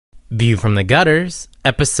View from the Gutters,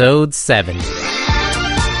 Episode 70.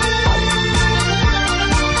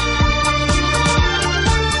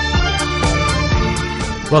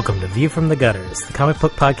 Welcome to View from the Gutters, the comic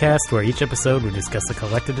book podcast where each episode we discuss a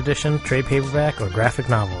collected edition, trade paperback, or graphic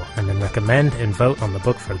novel, and then recommend and vote on the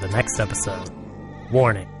book for the next episode.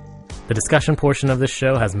 Warning: the discussion portion of this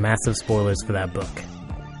show has massive spoilers for that book.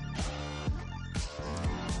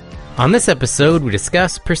 On this episode, we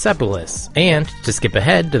discuss Persepolis, and to skip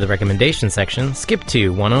ahead to the recommendation section, skip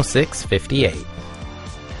to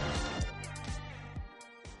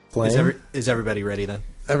 106.58. Is everybody ready then?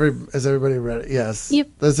 Is everybody ready? Yes.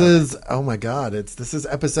 Yep. This is, oh my god, this is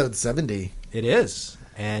episode 70. It is.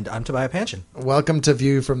 And I'm Tobias Panchin. Welcome to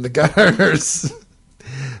View from the Gutters.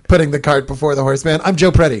 Putting the cart before the horseman. I'm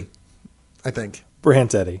Joe Preddy, I think.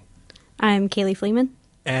 Brant Eddy. I'm Kaylee Fleeman.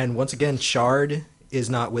 And once again, Chard is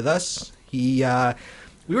not with us. We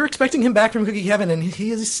were expecting him back from Cookie Heaven, and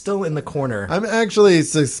he is still in the corner. I'm actually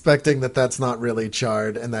suspecting that that's not really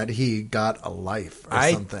Chard and that he got a life or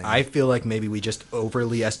something. I feel like maybe we just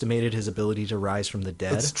overly estimated his ability to rise from the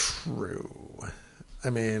dead. That's true. I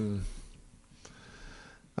mean,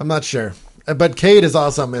 I'm not sure. But Kate is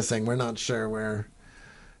also missing. We're not sure where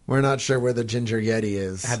the Ginger Yeti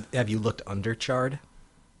is. Have you looked under Chard?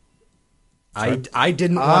 I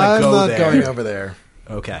didn't want to go there. I'm not going over there.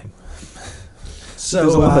 Okay. So,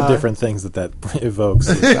 there's a lot of different things that evokes.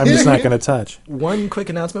 I'm just not going to touch. One quick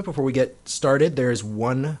announcement before we get started. There's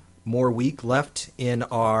one more week left in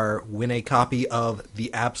our win a copy of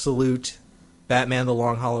the absolute Batman The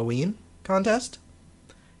Long Halloween contest.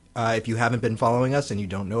 If you haven't been following us and you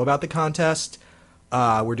don't know about the contest,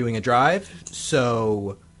 we're doing a drive.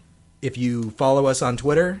 So if you follow us on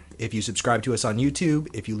Twitter, if you subscribe to us on YouTube,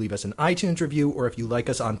 if you leave us an iTunes review, or if you like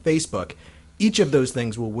us on Facebook, each of those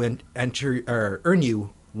things will earn you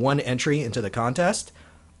one entry into the contest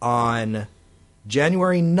on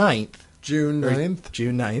January 9th. June 9th?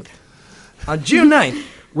 June 9th. On June 9th,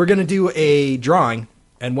 we're going to do a drawing,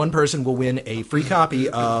 and one person will win a free copy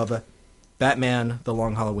of Batman The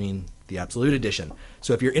Long Halloween, the Absolute Edition.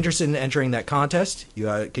 So if you're interested in entering that contest,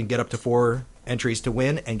 you can get up to 4 entries to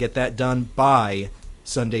win and get that done by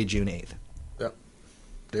Sunday, June 8th. Yep.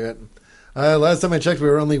 Do it. Last time I checked, we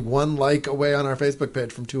were only 1 like away on our Facebook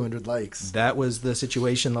page from 200 likes. That was the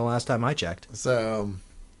situation the last time I checked. So,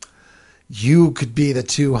 you could be the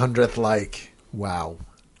 200th like. Wow.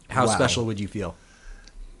 How special would you feel?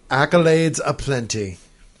 Accolades aplenty.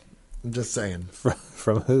 I'm just saying.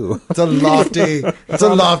 From who? It's a lofty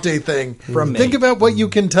thing. From me. Think about what you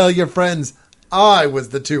can tell your friends. I was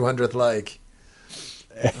the 200th like.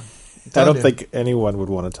 I don't think anyone would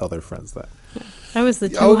want to tell their friends that. I was the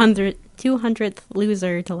 200th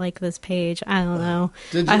loser to like this page. I don't know.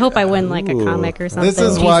 I hope I win like a comic or something. This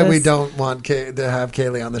is why we don't want to have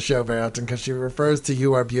Kaylee on the show very often, because she refers to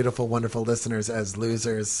you, our beautiful, wonderful listeners, as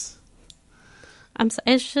losers.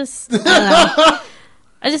 It's just, I don't know.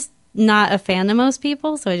 I'm just not a fan of most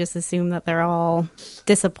people, so I just assume that they're all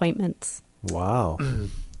disappointments. Wow.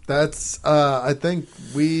 That's, I think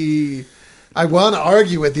I want to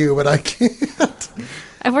argue with you, but I can't.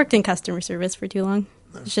 I've worked in customer service for too long.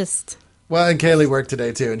 It's just... Well, and Kaylee worked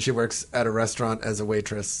today, too, and she works at a restaurant as a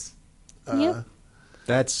waitress. Yep.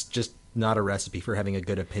 That's just not a recipe for having a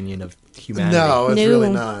good opinion of humanity. No, it's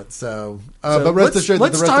really not. So but rest assured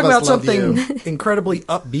that the rest talk of us about love you. something incredibly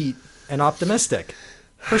upbeat and optimistic.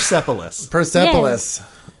 Persepolis. Persepolis.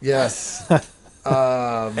 Yes.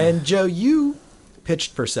 And Joe, you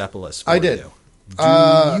pitched Persepolis. I did. Do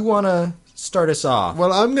you want to start us off?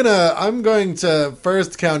 Well, I'm going to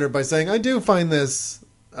first counter by saying I do find this.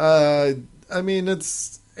 I mean,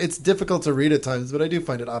 it's difficult to read at times, but I do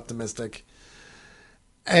find it optimistic.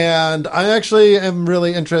 And I actually am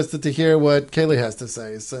really interested to hear what Kaylee has to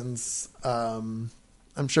say, since I'm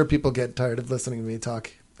sure people get tired of listening to me talk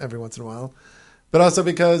every once in a while. But also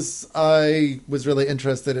because I was really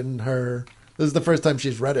interested in her. This is the first time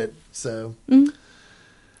she's read it, so... Mm-hmm.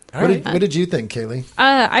 What did you think, Kaylee?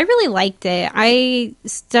 I really liked it. I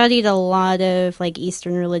studied a lot of like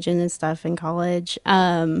Eastern religion and stuff in college.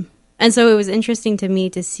 And so it was interesting to me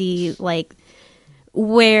to see like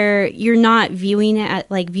where you're not viewing it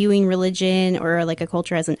at like viewing religion or like a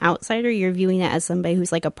culture as an outsider. You're viewing it as somebody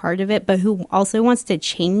who's like a part of it, but who also wants to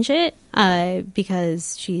change it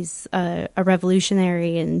because she's a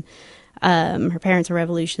revolutionary and her parents are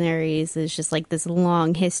revolutionaries. It's just like this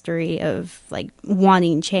long history of like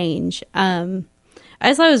wanting change. I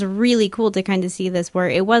just thought it was really cool to kind of see this where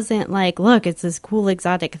it wasn't like, look, it's this cool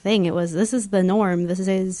exotic thing. It was, this is the norm. This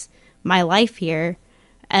is my life here.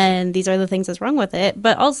 And these are the things that's wrong with it.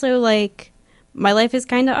 But also like my life is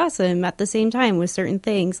kind of awesome at the same time with certain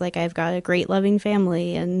things. Like, I've got a great loving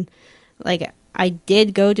family, and like, I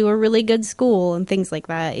did go to a really good school and things like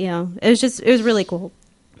that. You know, it was really cool.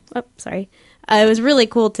 Oh, sorry. It was really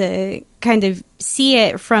cool to kind of see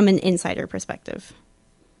it from an insider perspective.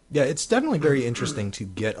 Yeah, it's definitely very interesting to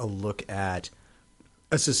get a look at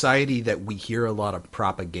a society that we hear a lot of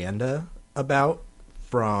propaganda about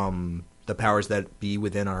from the powers that be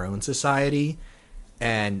within our own society,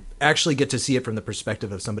 and actually get to see it from the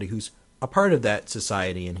perspective of somebody who's a part of that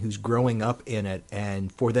society and who's growing up in it.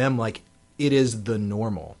 And for them, like, it is the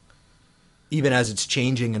normal, even as it's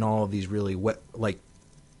changing in all of these really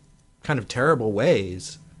kind of terrible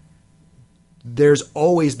ways. There's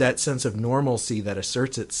always that sense of normalcy that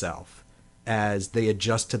asserts itself as they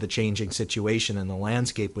adjust to the changing situation and the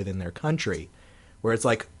landscape within their country, where it's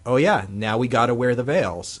like, oh yeah, now we got to wear the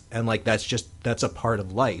veils. And like, that's a part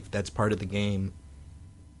of life. That's part of the game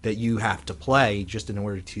that you have to play just in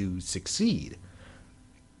order to succeed.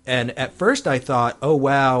 And at first I thought, oh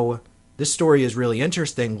wow, this story is really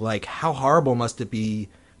interesting. Like, how horrible must it be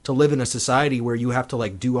to live in a society where you have to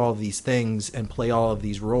like do all of these things and play all of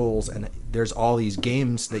these roles, and there's all these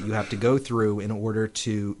games that you have to go through in order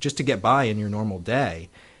to just to get by in your normal day.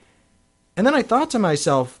 And then I thought to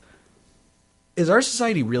myself, is our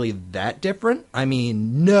society really that different? I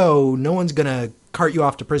mean, no one's gonna cart you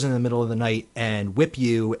off to prison in the middle of the night and whip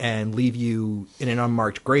you and leave you in an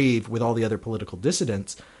unmarked grave with all the other political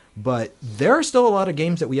dissidents. But there are still a lot of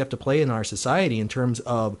games that we have to play in our society in terms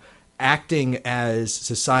of acting as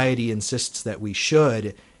society insists that we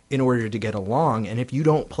should in order to get along. And if you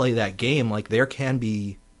don't play that game, like, there can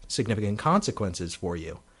be significant consequences for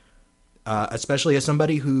you, especially as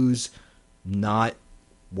somebody who's not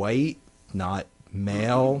white, not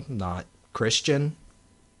male, not Christian.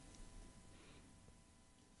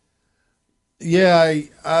 Yeah,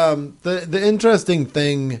 the interesting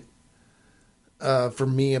thing for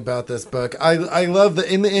me about this book, I love that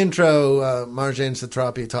in the intro, Marjane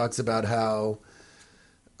Satrapi talks about how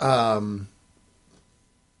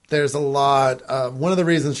there's a lot. One of the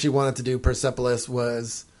reasons she wanted to do Persepolis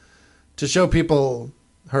was to show people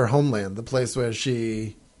her homeland, the place where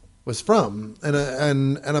she was from, in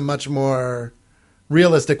a much more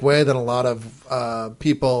realistic way than a lot of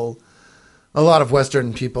people, a lot of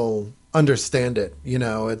Western people understand it. You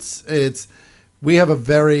know, we have a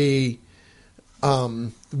very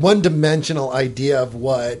one-dimensional idea of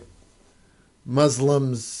what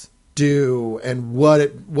Muslims do and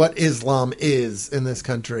what Islam is in this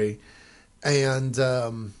country, and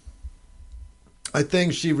I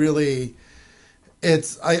think she really,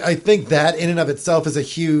 I think that in and of itself is a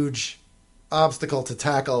huge obstacle to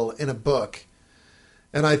tackle in a book.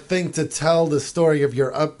 And I think to tell the story of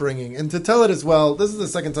your upbringing and to tell it as well, this is the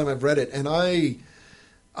second time I've read it, and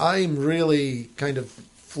I'm really kind of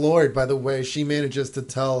floored by the way she manages to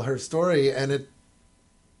tell her story. And it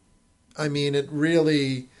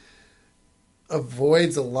really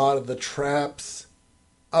avoids a lot of the traps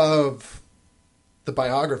of the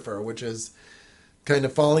biographer, which is kind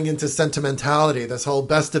of falling into sentimentality, this whole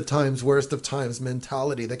best of times, worst of times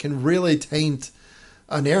mentality that can really taint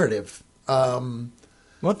a narrative.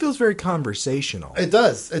 Well, it feels very conversational. It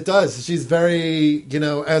does. She's very,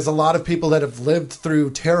 as a lot of people that have lived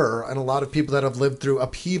through terror and a lot of people that have lived through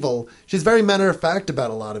upheaval, she's very matter of fact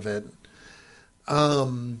about a lot of it.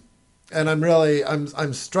 And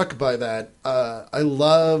I'm struck by that. I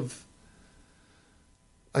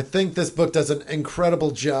think this book does an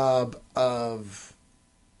incredible job of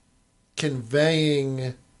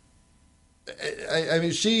conveying. I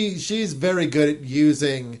mean, she's very good at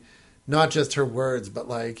using not just her words, but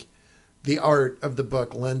like the art of the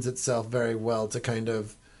book lends itself very well to kind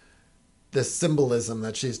of this symbolism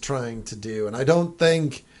that she's trying to do. And I don't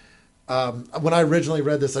think, when I originally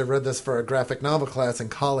read this, I read this for a graphic novel class in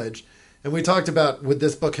college. And we talked about, would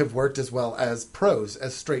this book have worked as well as prose,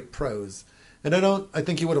 as straight prose? And I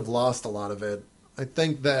think you would have lost a lot of it. I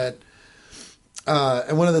think that,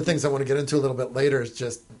 and one of the things I want to get into a little bit later is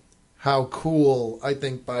just how cool I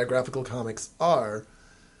think biographical comics are.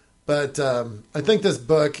 But I think this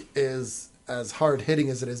book is as hard-hitting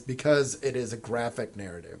as it is because it is a graphic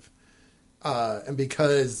narrative. And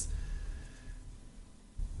because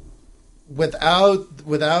without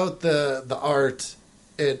the art,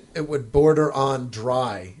 it would border on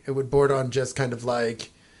dry. It would border on just kind of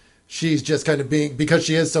like she's just kind of being, because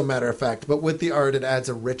she is so matter-of-fact. But with the art, it adds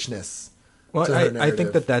a richness to her narrative. I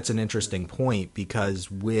think that's an interesting point, because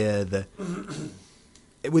with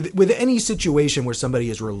any situation where somebody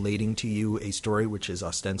is relating to you a story which is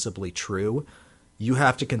ostensibly true, you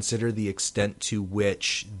have to consider the extent to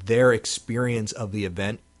which their experience of the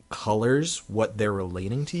event colors what they're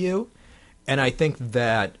relating to you. And I think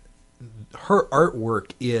that her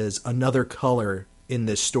artwork is another color in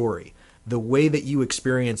this story. The way that you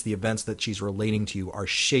experience the events that she's relating to you are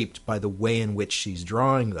shaped by the way in which she's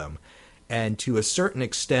drawing them. And to a certain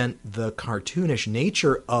extent, the cartoonish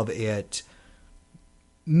nature of it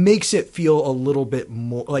makes it feel a little bit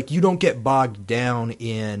more like you don't get bogged down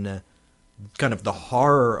in kind of the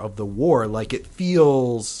horror of the war. Like, it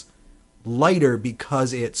feels lighter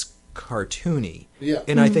because it's cartoony. Yeah.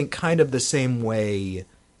 And I think kind of the same way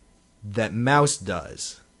that Mouse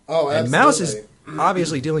does. Oh, absolutely. And Mouse is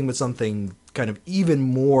obviously dealing with something kind of even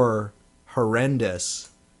more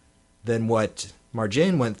horrendous than what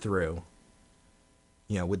Marjane went through,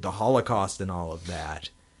 you know, with the Holocaust and all of that.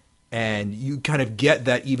 And you kind of get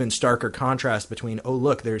that even starker contrast between, oh,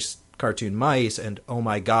 look, there's cartoon mice, and oh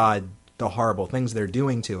my God, the horrible things they're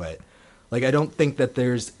doing to it. Like, I don't think that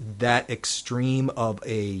there's that extreme of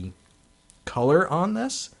a color on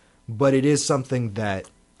this, but it is something that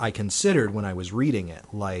I considered when I was reading it.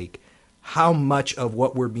 Like, how much of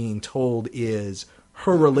what we're being told is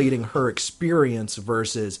her relating her experience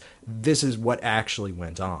versus this is what actually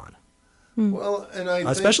went on. Well, and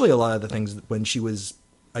especially a lot of the things when she was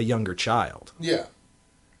a younger child. Yeah.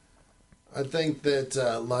 I think that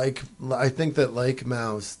like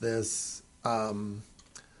Mouse, this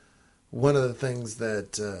one of the things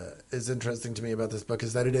that is interesting to me about this book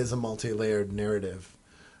is that it is a multi-layered narrative.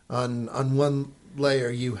 On one layer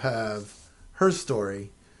you have her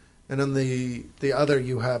story, and on the other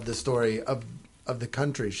you have the story of the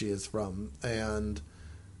country she is from and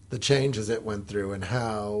the changes it went through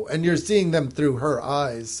and you're seeing them through her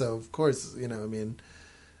eyes. So of course, you know, I mean,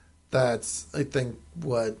 that's, I think,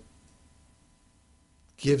 what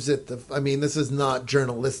gives it this is not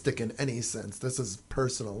journalistic in any sense. This is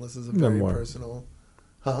personal. This is a very personal.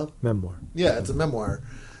 Memoir. Yeah, it's a memoir.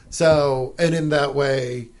 So, and in that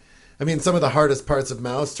way, I mean, some of the hardest parts of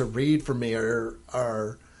Mouse to read for me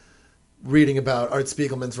are reading about Art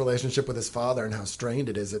Spiegelman's relationship with his father and how strained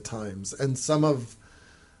it is at times. And some of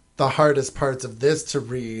the hardest parts of this to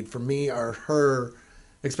read for me are her,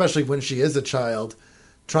 especially when she is a child,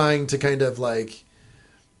 trying to kind of like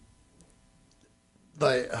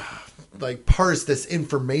parse this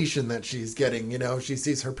information that she's getting. You know, she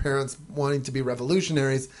sees her parents wanting to be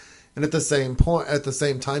revolutionaries, and at the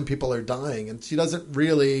same time, people are dying, and she doesn't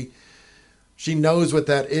really. She knows what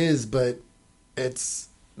that is, but it's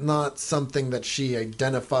not something that she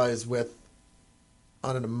identifies with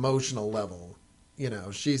on an emotional level. You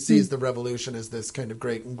know, she sees the revolution as this kind of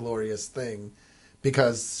great and glorious thing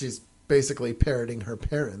because she's basically parroting her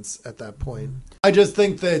parents at that point. I just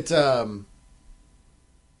think that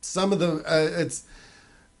some of the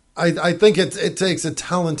I think it takes a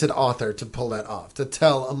talented author to pull that off, to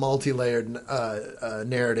tell a multi-layered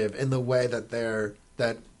narrative in the way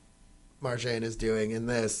that Marjane is doing in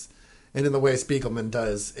this, and in the way Spiegelman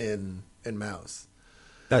does in Mouse.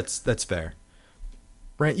 That's fair.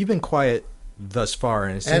 Brent, you've been quiet thus far,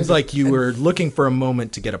 and it seems like you were looking for a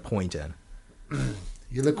moment to get a point in.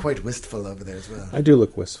 You look quite wistful over there as well. I do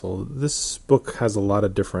look wistful. This book has a lot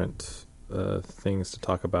of different things to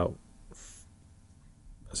talk about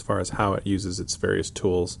as far as how it uses its various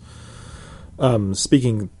tools.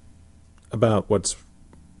 Speaking about what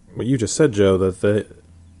you just said, Joe, that the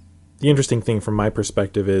interesting thing from my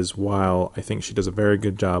perspective is, while I think she does a very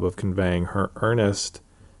good job of conveying her earnest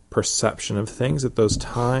perception of things at those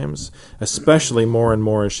times, especially more and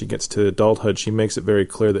more as she gets to adulthood, she makes it very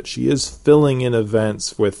clear that she is filling in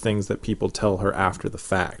events with things that people tell her after the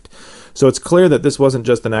fact. So it's clear that this wasn't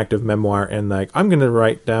just an act of memoir and like, I'm going to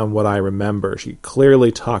write down what I remember. She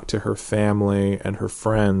clearly talked to her family and her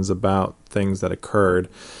friends about things that occurred.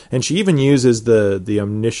 And she even uses the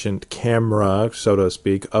omniscient camera, so to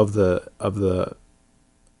speak, of the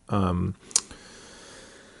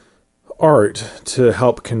art to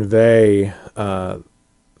help convey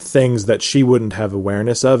things that she wouldn't have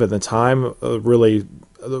awareness of at the time. Really,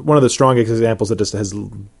 one of the strongest examples that just has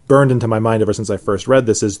burned into my mind ever since I first read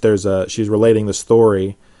this is she's relating the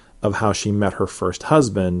story of how she met her first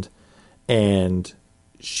husband, and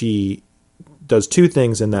she does two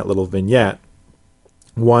things in that little vignette.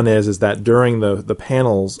 One is that during the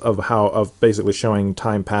panels of basically showing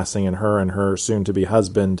time passing and her soon-to-be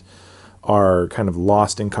husband are kind of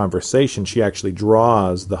lost in conversation, she actually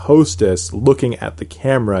draws the hostess looking at the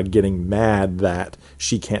camera, getting mad that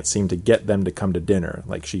she can't seem to get them to come to dinner.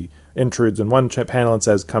 Like, she intrudes in one panel and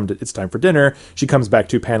says, it's time for dinner. She comes back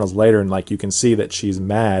 2 panels later, and like you can see that she's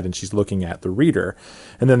mad and she's looking at the reader.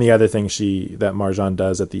 And then the other thing that Marjane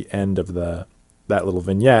does at the end of that little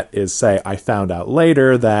vignette is say, I found out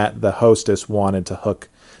later that the hostess wanted to hook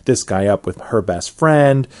this guy up with her best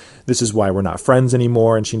friend. This is why we're not friends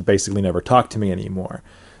anymore. And she basically never talked to me anymore.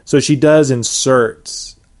 So she does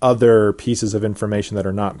insert other pieces of information that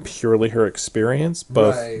are not purely her experience,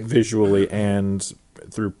 both visually and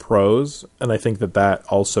through prose. And I think that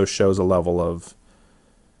also shows a level of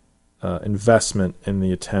investment in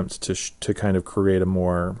the attempt to kind of create a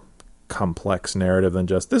more complex narrative than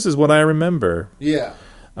just, this is what I remember. Yeah.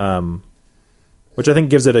 Which I think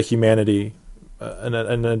gives it a humanity,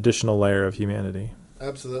 an additional layer of humanity.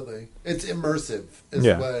 Absolutely. It's immersive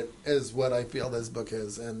is what I feel this book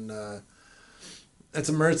is. And it's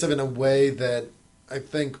immersive in a way that I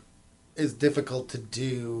think is difficult to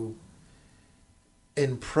do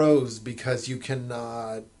in prose because you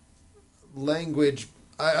cannot language.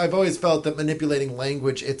 I've always felt that manipulating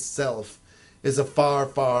language itself is a far,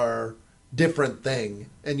 far different thing.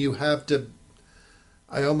 And you have to,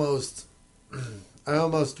 I almost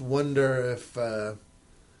wonder if the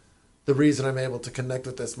reason I'm able to connect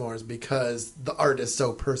with this more is because the art is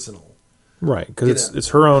so personal. Right, because it's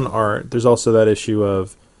her own art. There's also that issue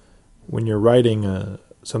of when you're writing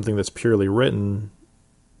something that's purely written,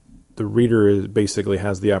 the reader basically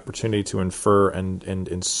has the opportunity to infer and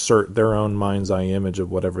insert their own mind's eye image of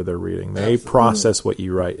whatever they're reading. They process what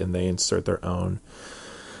you write and they insert their own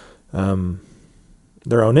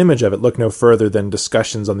image of it. Look no further than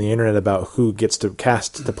discussions on the internet about who gets to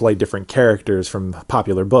cast to play different characters from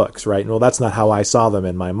popular books, right? And well, that's not how I saw them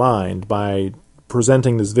in my mind. By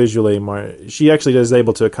presenting this visually, she actually is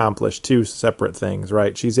able to accomplish two separate things,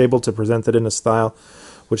 right? She's able to present it in a style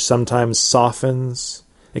which sometimes softens.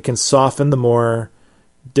 It can soften the more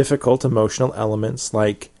difficult emotional elements,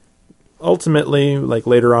 like ultimately, like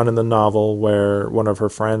later on in the novel, where one of her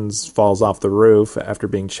friends falls off the roof after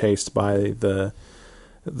being chased by it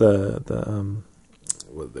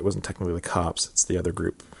wasn't technically the cops, it's the other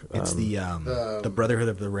group. It's the Brotherhood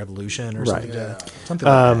of the Revolution or something. Right. Something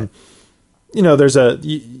like that.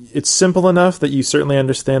 It's simple enough that you certainly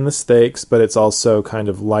understand the stakes, but it's also kind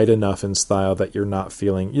of light enough in style that you're not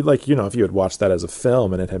feeling if you had watched that as a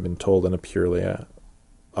film and it had been told in a purely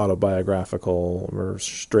autobiographical or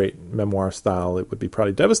straight memoir style, it would be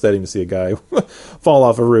probably devastating to see a guy fall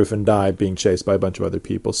off a roof and die being chased by a bunch of other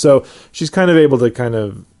people. So she's kind of able to kind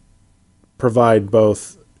of provide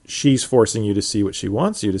both. She's forcing you to see what she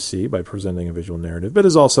wants you to see by presenting a visual narrative, but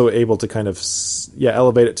is also able to kind of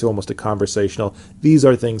elevate it to almost a conversational. These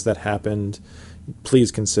are things that happened.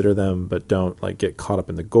 Please consider them, but don't get caught up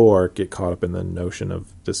in the gore, get caught up in the notion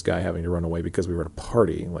of this guy having to run away because we were at a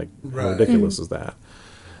party. How ridiculous is that?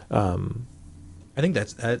 I think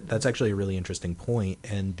that's actually a really interesting point.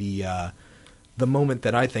 And the moment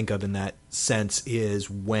that I think of in that sense is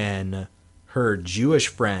when her Jewish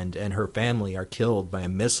friend and her family are killed by a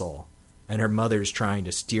missile, and her mother's trying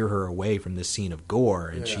to steer her away from this scene of gore,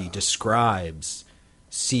 and she describes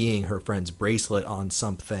seeing her friend's bracelet on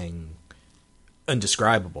something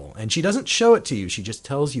indescribable, and she doesn't show it to you, she just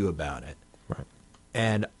tells you about it. Right.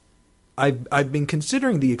 And I've been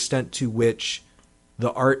considering the extent to which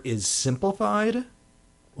the art is simplified,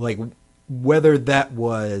 whether that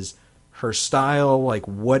was her style,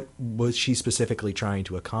 what was she specifically trying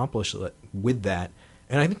to accomplish with that.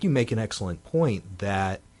 And I think you make an excellent point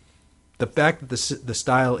that the fact that the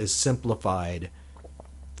style is simplified,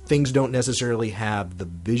 things don't necessarily have the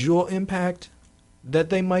visual impact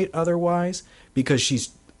that they might otherwise, because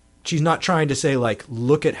she's not trying to say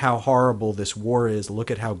look at how horrible this war is,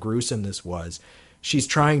 look at how gruesome this was. She's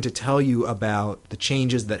trying to tell you about the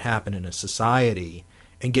changes that happen in a society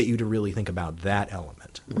and get you to really think about that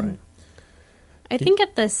element. Right. I think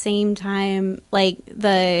at the same time,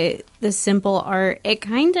 the simple art, it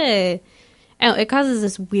kind of, it causes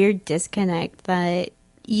this weird disconnect that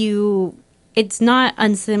it's not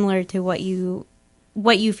unsimilar to what you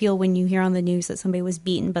feel when you hear on the news that somebody was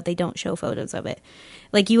beaten, but they don't show photos of it.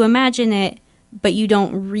 You imagine it, but you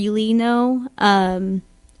don't really know.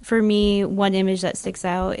 For me, one image that sticks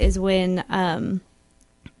out is when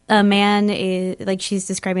a man is, she's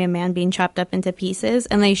describing a man being chopped up into pieces,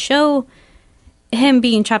 and they show him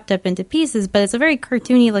being chopped up into pieces, but it's a very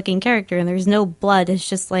cartoony looking character, and there's no blood. It's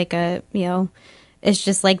just it's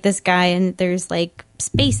just this guy, and there's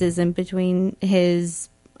spaces in between his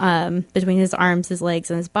arms, his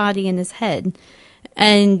legs, and his body and his head.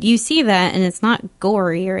 And you see that, and it's not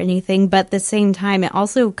gory or anything, but at the same time, it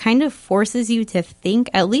also kind of forces you to think,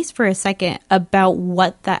 at least for a second, about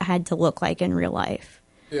what that had to look like in real life.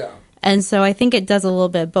 Yeah. And so I think it does a little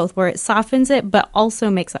bit of both, where it softens it, but also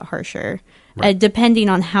makes it harsher, depending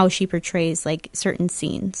on how she portrays certain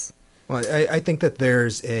scenes. Well, I think that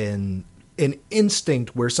there's an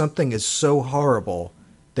instinct where something is so horrible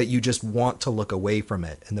that you just want to look away from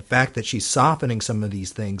it. And the fact that she's softening some of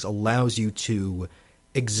these things allows you to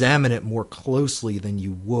examine it more closely than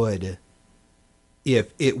you would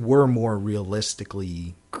if it were more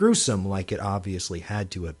realistically gruesome, like it obviously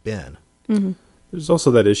had to have been. Mm-hmm. There's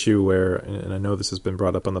also that issue where, and I know this has been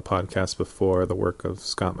brought up on the podcast before, the work of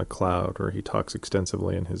Scott McCloud, where he talks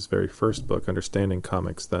extensively in his very first book, Understanding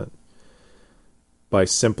Comics, that by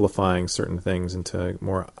simplifying certain things into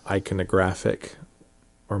more iconographic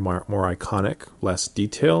or more iconic, less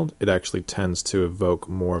detailed, it actually tends to evoke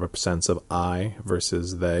more of a sense of I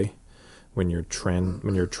versus they when you're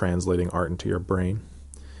translating art into your brain.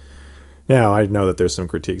 Now, I know that there's some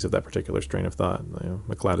critiques of that particular strain of thought.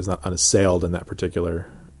 McLeod is not unassailed in that particular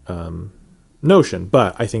notion,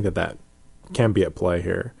 but I think that can be at play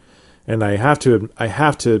here. And I have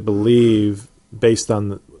to believe, based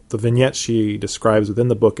on the vignettes she describes within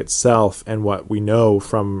the book itself and what we know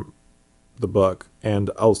from the book and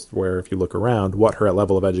elsewhere, if you look around, what her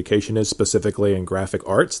level of education is specifically in graphic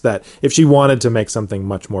arts, that if she wanted to make something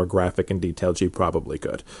much more graphic and detailed, she probably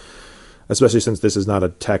could. Especially since this is not a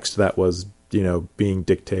text that was, being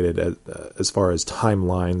dictated as far as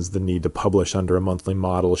timelines, the need to publish under a monthly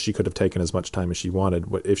model. She could have taken as much time as she wanted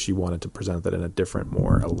if she wanted to present that in a different,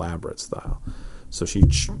 more elaborate style. So she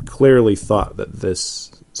clearly thought that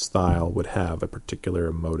this style would have a particular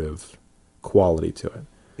emotive quality to it.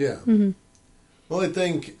 Yeah. Mm-hmm. Well, I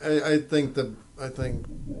think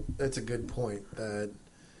that's a good point, that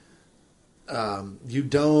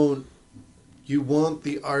you want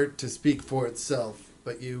the art to speak for itself,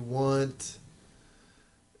 but you want,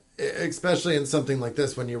 especially in something like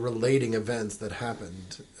this, when you're relating events that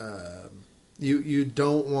happened, you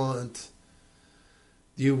want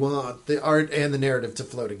the art and the narrative to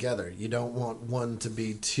flow together. You don't want one to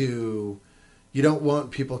be too. You don't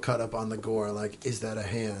want people caught up on the gore, like, is that a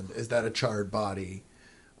hand? Is that a charred body?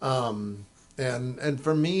 And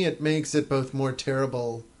for me, it makes it both more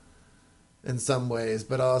terrible in some ways,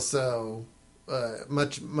 but also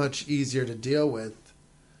much, much easier to deal with.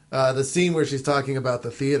 The scene where she's talking about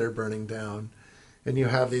the theater burning down, and you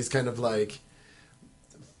have these kind of like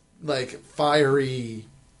fiery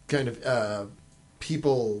kind of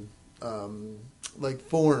people, like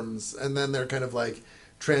forms, and then they're kind of like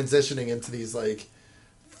transitioning into these like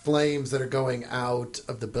flames that are going out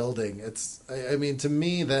of the building. I mean, to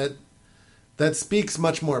me, that speaks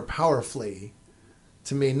much more powerfully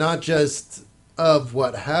to me, not just of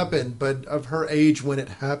what happened, but of her age when it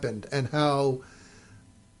happened, and how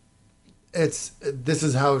this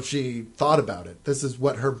is how she thought about it. This is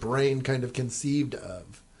what her brain kind of conceived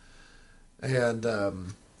of. And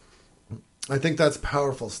I think that's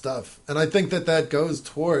powerful stuff. And I think that goes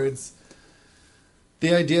towards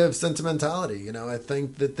the idea of sentimentality. I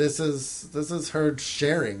think that this is her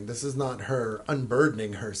sharing. This is not her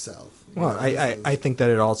unburdening herself. Well, I think that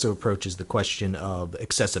it also approaches the question of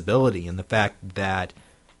accessibility and the fact that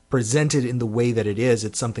presented in the way that it is,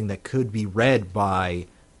 it's something that could be read by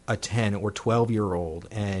a 10 or 12-year-old.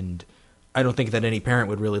 And I don't think that any parent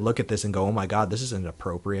would really look at this and go, oh my God, this isn't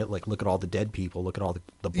appropriate. Like, look at all the dead people. Look at all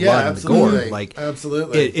the blood and the gore. Like,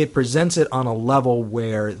 absolutely. It presents it on a level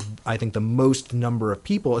where I think the most number of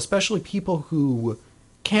people, especially people who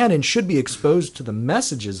can and should be exposed to the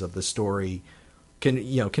messages of the story, can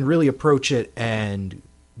really approach it and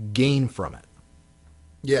gain from it.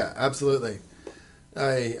 Yeah, absolutely.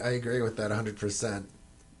 I agree with that 100%.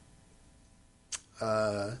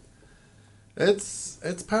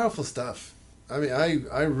 It's powerful stuff. I mean,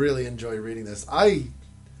 I really enjoy reading this.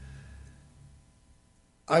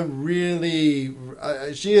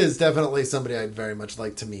 She is definitely somebody I'd very much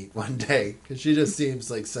like to meet one day, because she just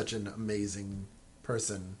seems like such an amazing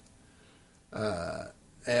person.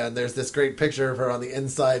 And there's this great picture of her on the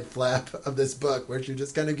inside flap of this book where she's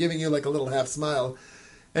just kind of giving you like a little half smile,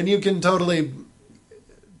 and you can totally,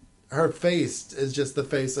 her face is just the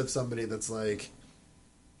face of somebody that's like,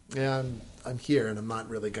 yeah, I'm here, and I'm not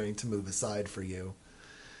really going to move aside for you.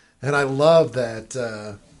 And I love that.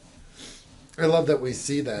 I love that we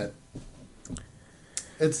see that.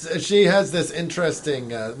 She has this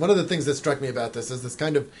interesting. One of the things that struck me about this is this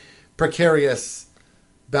kind of precarious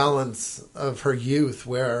balance of her youth,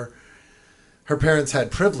 where her parents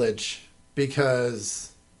had privilege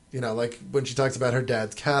because, like when she talks about her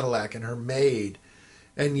dad's Cadillac and her maid,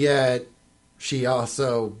 and yet she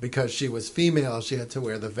also, because she was female, she had to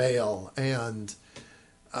wear the veil, and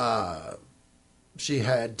she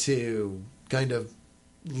had to kind of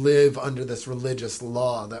live under this religious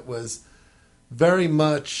law that was very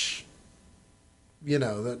much,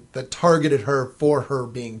 that targeted her for her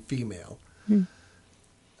being female.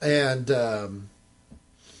 And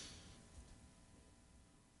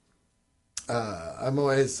I'm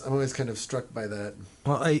always kind of struck by that.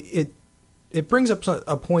 Well, it brings up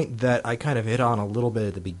a point that I kind of hit on a little bit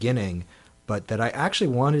at the beginning, but that I actually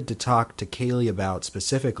wanted to talk to Kaylee about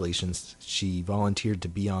specifically since she volunteered to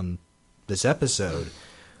be on this episode,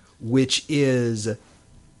 which is,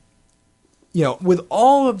 with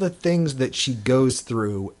all of the things that she goes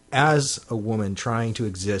through as a woman trying to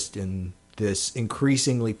exist in this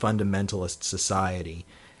increasingly fundamentalist society,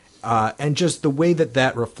 and just the way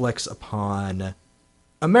that reflects upon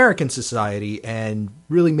American society and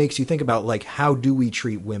really makes you think about, like, how do we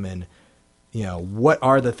treat women? What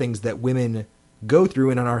are the things that women go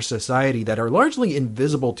through in our society that are largely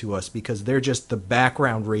invisible to us because they're just the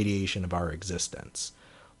background radiation of our existence?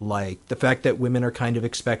 Like the fact that women are kind of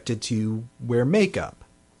expected to wear makeup.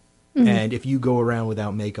 Mm-hmm. And if you go around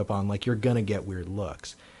without makeup on, like, you're going to get weird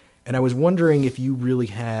looks. And I was wondering if you really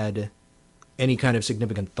had any kind of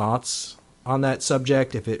significant thoughts on that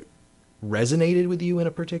subject, if it resonated with you in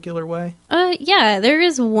a particular way? Yeah, there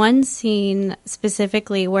is one scene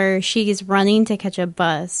specifically where she's running to catch a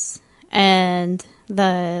bus and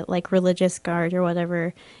the religious guard or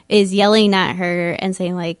whatever is yelling at her and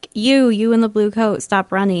saying you in the blue coat,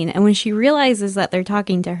 stop running. And when she realizes that they're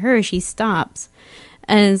talking to her, she stops.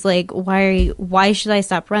 And it's like, why should I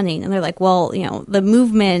stop running? And they're like, well, the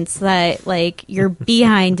movements that your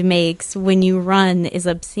behind makes when you run is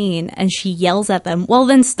obscene. And she yells at them, well,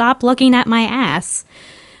 then stop looking at my ass.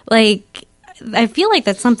 I feel like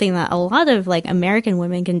that's something that a lot of American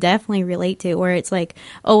women can definitely relate to, where it's like,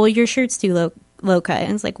 oh, well, your shirt's too low cut.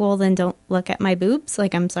 And it's like, well, then don't look at my boobs.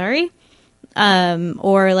 I'm sorry.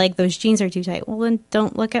 Or those jeans are too tight. Well, then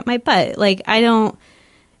don't look at my butt.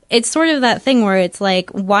 It's sort of that thing where it's like,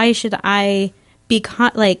 why should I be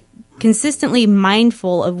consistently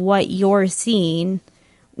mindful of what you're seeing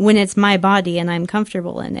when it's my body and I'm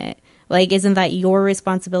comfortable in it? Isn't that your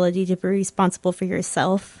responsibility to be responsible for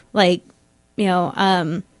yourself? In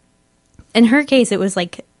her case, it was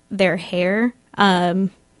their hair. I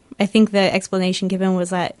think the explanation given was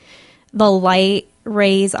that the light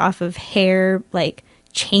rays off of hair,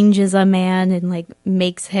 changes a man and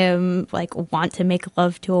makes him want to make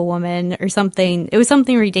love to a woman or something. It was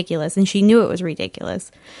something ridiculous, and she knew it was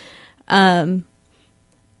ridiculous. And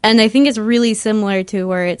I think it's really similar to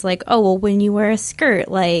where it's oh, well, when you wear a skirt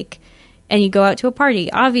and you go out to a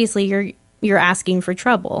party, obviously you're asking for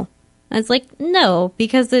trouble. And it's no,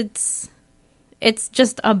 because it's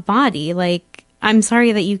just a body. I'm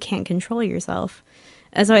sorry that you can't control yourself.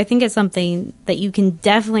 And so I think it's something that you can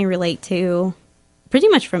definitely relate to pretty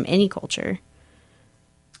much from any culture.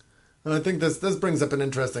 And I think this brings up an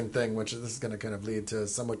interesting thing, which this is going to kind of lead to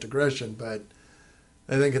somewhat digression, but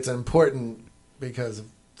I think it's important because of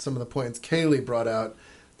some of the points Kaylee brought out.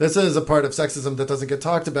 This is a part of sexism that doesn't get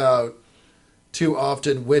talked about too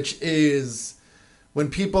often, which is when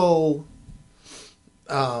people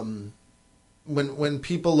when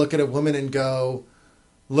people look at a woman and go,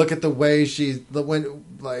 look at the way I have a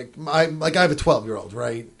 12-year-old,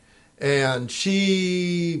 right? And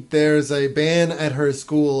there's a ban at her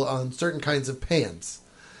school on certain kinds of pants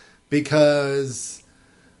because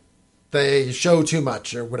they show too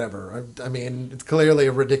much or whatever. I mean, it's clearly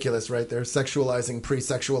ridiculous, right? They're sexualizing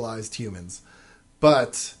pre-sexualized humans.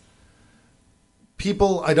 But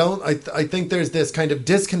people, I think there's this kind of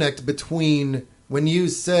disconnect between when you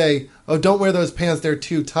say, oh, don't wear those pants, they're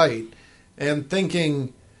too tight, and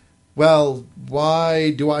thinking, well,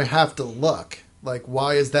 why do I have to look?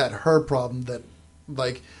 Why is that her problem? That,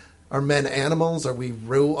 are men animals? Are we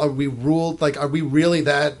ruled? Are we really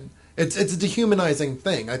that? It's a dehumanizing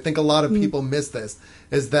thing. I think a lot of people miss this,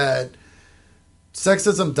 is that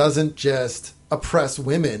sexism doesn't just oppress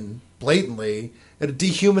women blatantly, it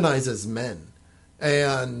dehumanizes men.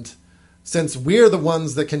 And since we're the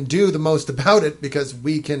ones that can do the most about it, because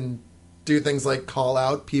we can do things like call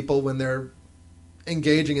out people when they're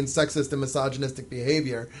engaging in sexist and misogynistic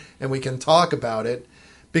behavior, and we can talk about it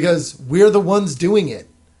because we're the ones doing it,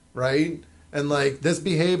 right? And this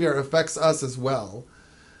behavior affects us as well.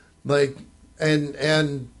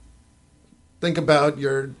 And think about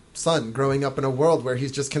your son growing up in a world where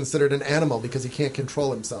he's just considered an animal because he can't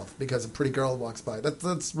control himself because a pretty girl walks by.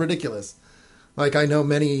 That's ridiculous. I know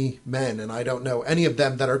many men, and I don't know any of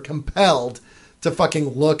them that are compelled to fucking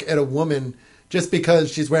look at a woman just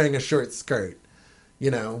because she's wearing a short skirt.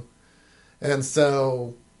 And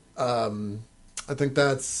so I think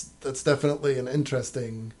that's definitely an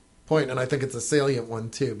interesting point, and I think it's a salient one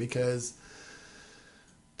too, because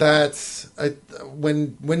I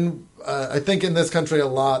think in this country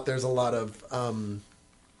there's a lot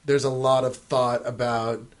of thought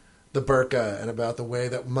about the burqa and about the way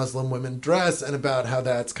that Muslim women dress and about how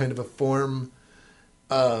that's kind of a form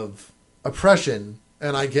of oppression.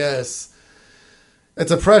 And I guess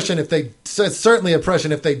it's oppression it's certainly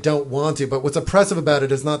oppression if they don't want to, but what's oppressive about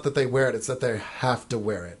it is not that they wear it, it's that they have to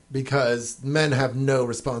wear it, because men have no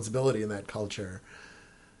responsibility in that culture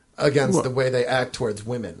against the way they act towards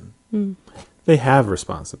women. They have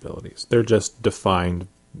responsibilities. They're just defined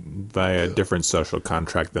by a different social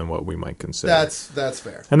contract than what we might consider. That's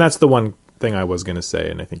fair. And that's the one thing I was going to say,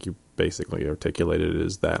 and I think you basically articulated it,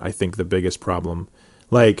 is that I think the biggest problem,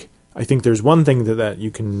 like, I think there's one thing that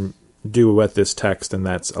you can do with this text, and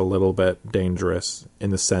that's a little bit dangerous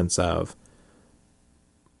in the sense of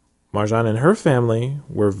Marjane and her family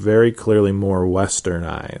were very clearly more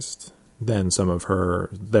westernized than some of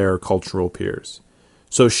their cultural peers.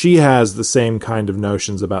 So she has the same kind of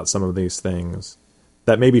notions about some of these things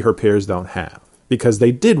that maybe her peers don't have, because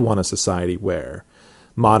they did want a society where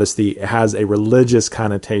modesty has a religious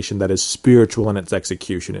connotation that is spiritual in its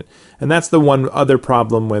execution. And that's the one other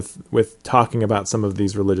problem with talking about some of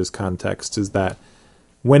these religious contexts, is that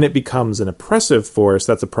when it becomes an oppressive force,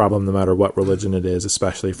 that's a problem no matter what religion it is,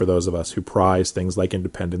 especially for those of us who prize things like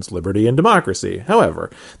independence, liberty, and democracy.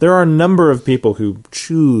 However, there are a number of people who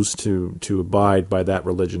choose to abide by that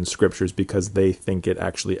religion's scriptures because they think it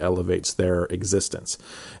actually elevates their existence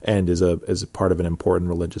and is a part of an important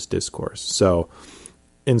religious discourse. So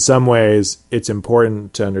in some ways, it's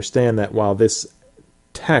important to understand that while this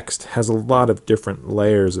text has a lot of different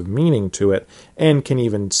layers of meaning to it, and can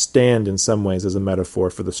even stand in some ways as a metaphor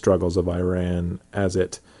for the struggles of Iran as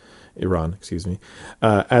it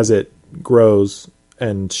grows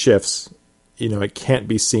and shifts, it can't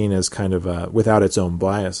be seen as kind of without its own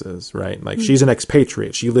biases, right? Like, she's an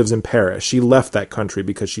expatriate. She lives in Paris. She left that country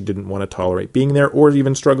because she didn't want to tolerate being there or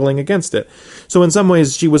even struggling against it. So in some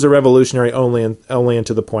ways, she was a revolutionary only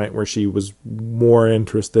to the point where she was more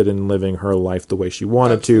interested in living her life the way she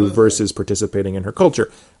wanted to versus participating in her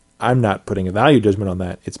culture. I'm not putting a value judgment on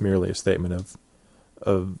that. It's merely a statement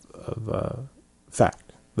of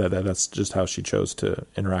fact. That's just how she chose to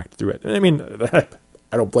interact through it. I mean,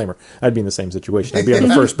 I don't blame her. I'd be in the same situation. I'd be on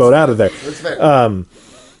the first boat out of there. That's fair.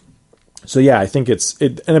 So yeah, I think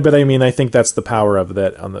but I mean, I think that's the power of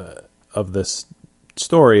that of this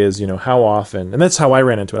story is, how often, and that's how I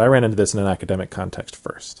ran into it. I ran into this in an academic context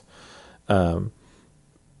first. And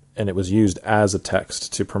it was used as a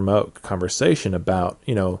text to promote conversation about,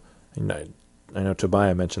 I know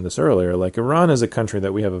Tobiah mentioned this earlier, like, Iran is a country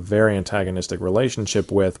that we have a very antagonistic relationship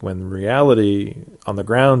with, when reality on the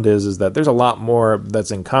ground is that there's a lot more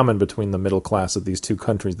that's in common between the middle class of these two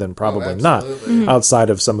countries than probably not, outside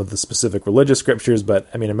of some of the specific religious scriptures. But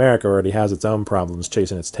I mean, America already has its own problems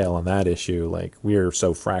chasing its tail on that issue. Like, we're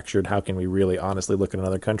so fractured. How can we really honestly look at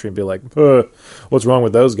another country and be like, what's wrong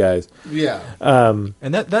with those guys? Yeah.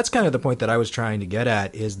 And that's kind of the point that I was trying to get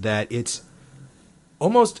at, is that it's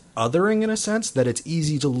almost othering in a sense, that it's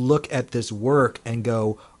easy to look at this work and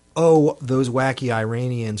go, oh, those wacky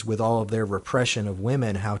Iranians with all of their repression of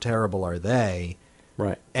women, how terrible are they?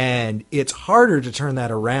 Right. And it's harder to turn that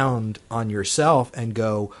around on yourself and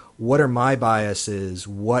go, what are my biases?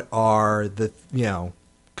 What are the,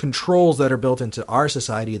 controls that are built into our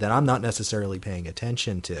society that I'm not necessarily paying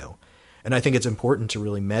attention to? And I think it's important to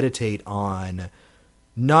really meditate on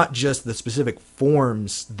not just the specific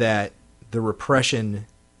forms that the repression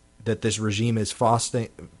that this regime is that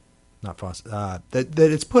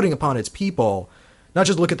it's putting upon its people, not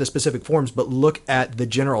just look at the specific forms, but look at the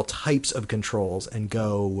general types of controls and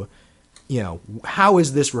go, how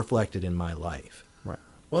is this reflected in my life? Right.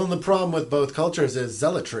 Well, and the problem with both cultures is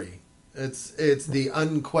zealotry. It's the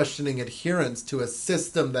unquestioning adherence to a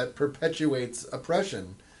system that perpetuates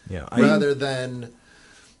oppression, rather than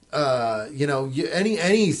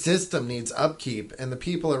any system needs upkeep, and the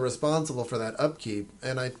people are responsible for that upkeep.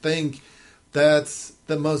 And I think that's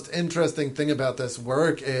the most interesting thing about this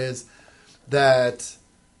work, is that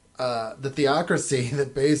the theocracy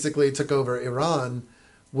that basically took over Iran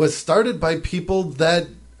was started by people that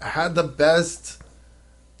had the best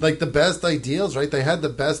ideals, right? They had the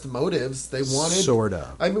best motives. They wanted, sort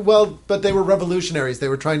of. I mean, but they were revolutionaries. They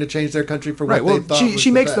were trying to change their country for what they thought was she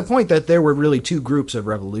makes best. the point that there were really two groups of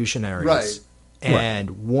revolutionaries, right?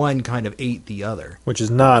 And one kind of ate the other, which is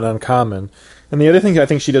not uncommon. And the other thing, I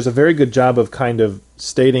think she does a very good job of kind of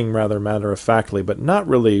stating rather matter-of-factly, but not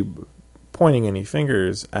really pointing any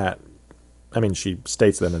fingers at. I mean, she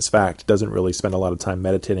states them as fact, doesn't really spend a lot of time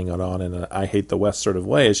meditating on in a I hate the West sort of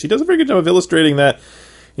way. She does a very good job of illustrating that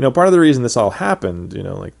part of the reason this all happened,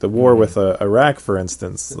 like the war with Iraq, for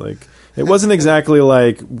instance, like it wasn't exactly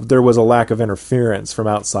like there was a lack of interference from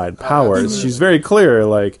outside powers. She's very clear,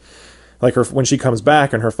 like her when she comes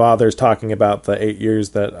back and her father's talking about the 8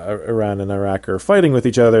 years that Iran and Iraq are fighting with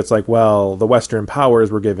each other. It's like, well, the Western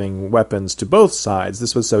powers were giving weapons to both sides.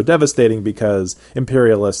 This was so devastating because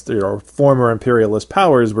imperialist or former imperialist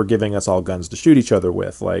powers were giving us all guns to shoot each other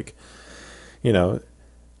with, like,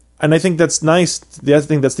 And I think that's nice. That's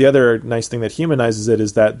the other nice thing that humanizes it,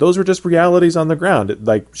 is that those were just realities on the ground.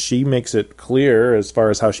 She makes it clear as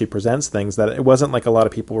far as how she presents things that it wasn't like a lot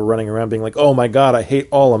of people were running around being like, "Oh my God, I hate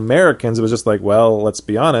all Americans." It was just like, well, let's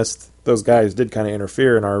be honest, those guys did kind of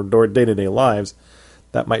interfere in our day-to-day lives.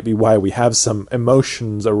 That might be why we have some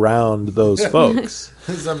emotions around those folks.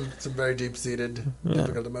 some very deep-seated,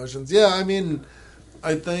 difficult emotions. Yeah, I mean,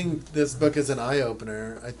 I think this book is an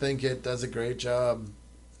eye-opener. I think it does a great job.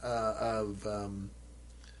 I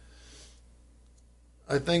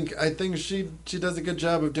think she does a good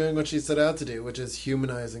job of doing what she set out to do, which is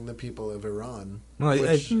humanizing the people of Iran.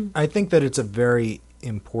 Well, I think that it's a very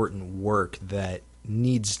important work that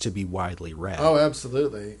needs to be widely read. Oh,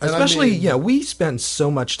 absolutely. Especially, we spend so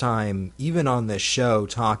much time, even on this show,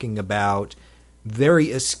 talking about very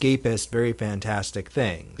escapist, very fantastic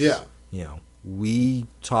things. Yeah. We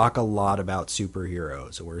talk a lot about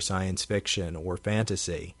superheroes or science fiction or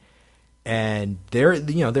fantasy, and there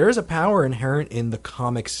is a power inherent in the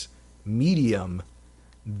comics medium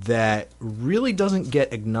that really doesn't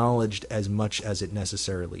get acknowledged as much as it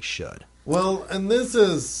necessarily should. Well, and this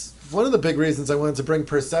is one of the big reasons I wanted to bring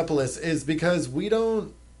Persepolis, is because we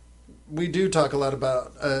do talk a lot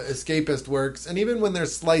about escapist works, and even when they're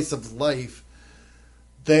slice of life,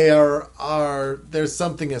 there's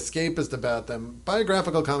something escapist about them.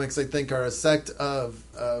 Biographical comics, I think, are a sect of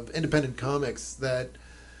independent comics that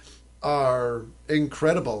are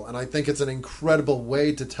incredible, and I think it's an incredible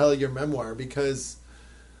way to tell your memoir, because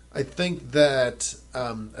I think that,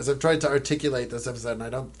 as I've tried to articulate this episode, and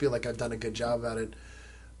I don't feel like I've done a good job at it,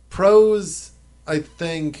 prose, I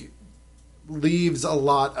think, leaves a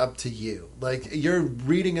lot up to you. Like, you're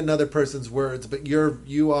reading another person's words, but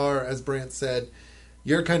you are, as Brant said,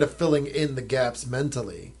 you're kind of filling in the gaps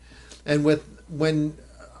mentally. And when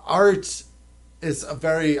art is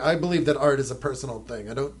I believe that art is a personal thing.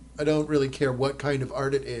 I don't really care what kind of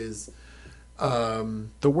art it is. The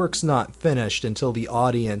work's not finished until the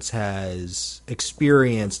audience has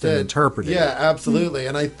experienced and interpreted it. Yeah, absolutely.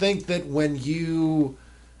 And I think that when you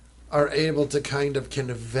are able to kind of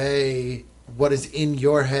convey what is in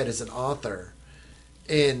your head as an author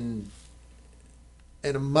in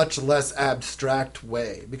a much less abstract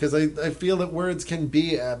way, because I feel that words can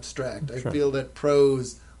be abstract. I feel that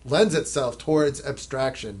prose lends itself towards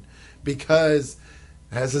abstraction because,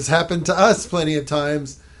 as has happened to us plenty of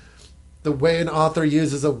times, the way an author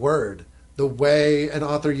uses a word, the way an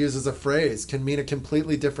author uses a phrase can mean a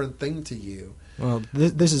completely different thing to you. Well,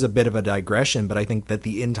 this is a bit of a digression, but I think that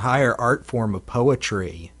the entire art form of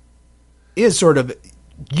poetry is sort of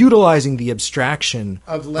utilizing the abstraction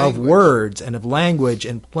of words and of language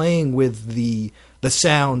and playing with the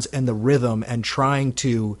sounds and the rhythm and trying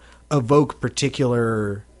to evoke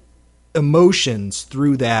particular emotions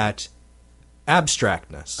through that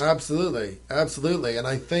abstractness. Absolutely. And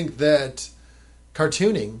I think that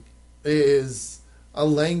cartooning is a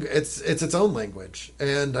language. It's its own language,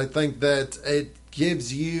 and I think that it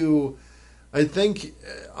gives you, I think,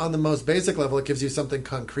 on the most basic level, it gives you something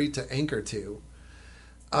concrete to anchor to.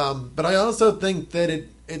 But I also think that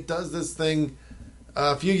it does this thing.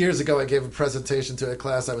 A few years ago, I gave a presentation to a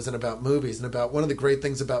class I was in about movies, and about one of the great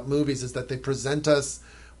things about movies is that they present us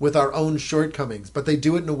with our own shortcomings, but they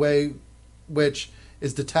do it in a way which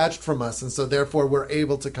is detached from us, and so therefore we're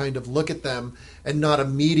able to kind of look at them and not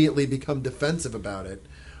immediately become defensive about it.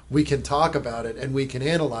 We can talk about it and we can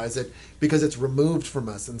analyze it because it's removed from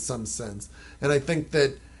us in some sense. And I think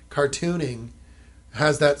that cartooning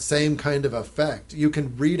has that same kind of effect. You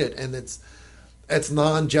can read it and it's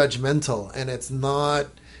non-judgmental, and it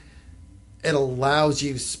allows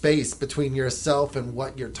you space between yourself and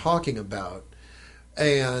what you're talking about.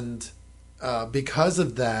 And because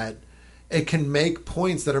of that, it can make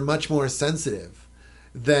points that are much more sensitive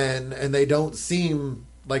and they don't seem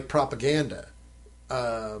like propaganda.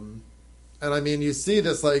 And I mean, you see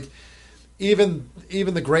this, like, even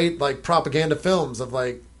the great, like, propaganda films of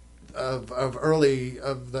the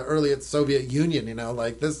early Soviet Union,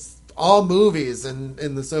 like this, all movies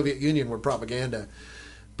in the Soviet Union were propaganda,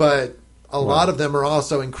 but a lot of them are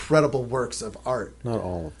also incredible works of art. Not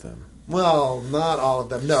all of them. Well, not all of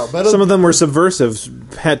them, no. But some of them were subversive,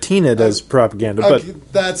 patented as propaganda. Okay,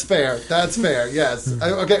 But that's fair. That's fair. Yes.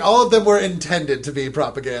 Okay, all of them were intended to be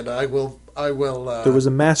propaganda. I will. there was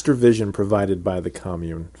a master vision provided by the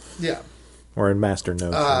commune, Yeah. or in master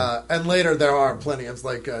notes. And later there are plenty of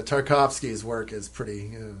Tarkovsky's work is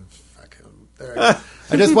pretty. Fuck him. There I go.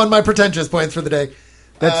 I just won my pretentious points for the day.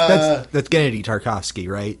 That's Gennady Tarkovsky,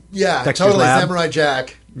 right? Yeah, Dexter's totally. Lab? Samurai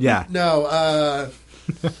Jack. Yeah. No.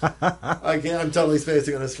 I'm totally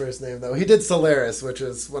spacing on his first name though. He did Solaris, which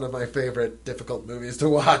is one of my favorite difficult movies to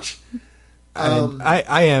watch.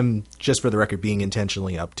 I am, just for the record, being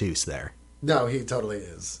intentionally obtuse there. No, he totally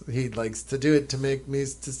is. He likes to do it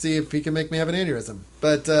to see if he can make me have an aneurysm.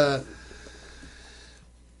 But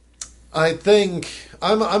I think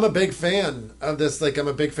I'm a big fan of this. Like, I'm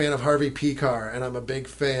a big fan of Harvey Pekar, and I'm a big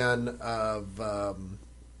fan of.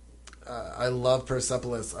 I love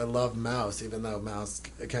Persepolis. I love Mouse, even though Mouse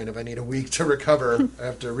I need a week to recover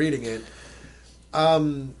after reading it.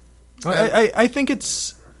 I think it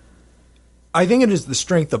is the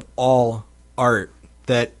strength of all art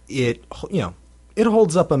that it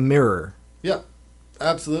holds up a mirror. Yeah,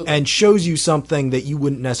 absolutely. And shows you something that you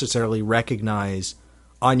wouldn't necessarily recognize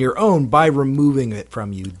on your own by removing it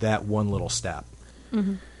from you that one little step.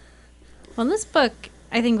 Mm-hmm. Well, in this book,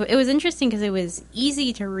 I think it was interesting because it was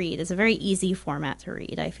easy to read. It's a very easy format to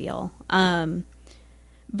read, I feel.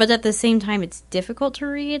 But at the same time, it's difficult to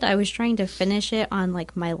read. I was trying to finish it on,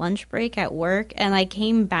 like, my lunch break at work, and I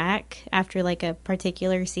came back after, like, a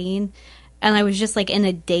particular scene, and I was just, like, in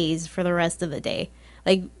a daze for the rest of the day.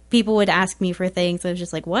 Like, people would ask me for things. I was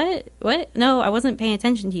just like, what? No, I wasn't paying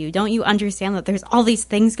attention to you. Don't you understand that there's all these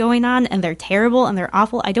things going on, and they're terrible, and they're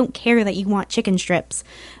awful? I don't care that you want chicken strips.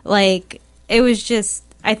 Like, it was just,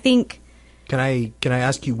 I think... Can I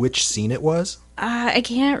ask you which scene it was? I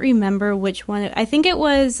can't remember which one. I think it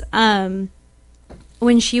was when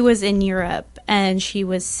she was in Europe and she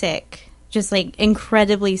was sick, just like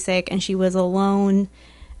incredibly sick, and she was alone,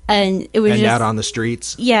 and it was out on the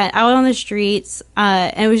streets. Yeah, out on the streets,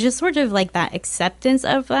 and it was just sort of like that acceptance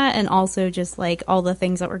of that, and also just like all the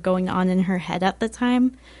things that were going on in her head at the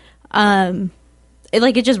time.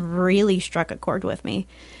 It just really struck a chord with me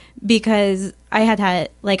because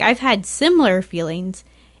I've had similar feelings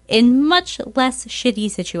in much less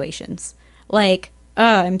shitty situations. Like, oh,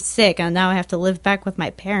 I'm sick and now I have to live back with my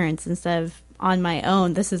parents instead of on my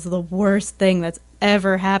own. This is the worst thing that's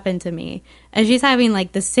ever happened to me. And she's having,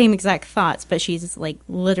 like, the same exact thoughts, but she's, like,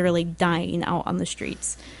 literally dying out on the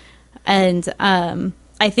streets. And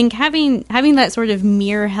I think having that sort of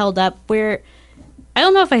mirror held up where... I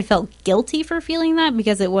don't know if I felt guilty for feeling that,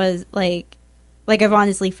 because it was, like I've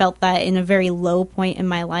honestly felt that in a very low point in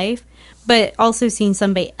my life. But also seeing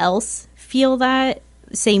somebody else feel that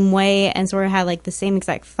same way and sort of have like the same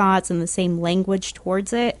exact thoughts and the same language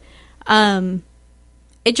towards it,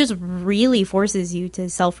 it just really forces you to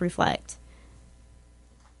self-reflect.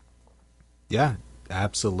 Yeah,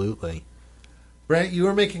 absolutely. Brent, you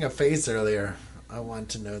were making a face earlier. I want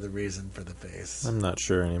to know the reason for the face. I'm not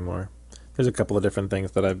sure anymore. There's a couple of different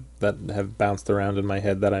things that have bounced around in my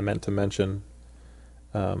head that I meant to mention.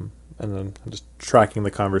 And then I'm just tracking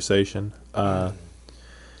the conversation.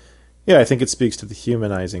 Yeah, I think it speaks to the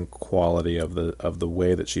humanizing quality of the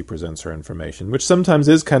way that she presents her information, which sometimes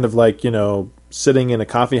is kind of like, sitting in a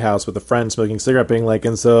coffee house with a friend smoking a cigarette, being like,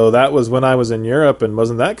 and so that was when I was in Europe, and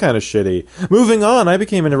wasn't that kind of shitty? Moving on, I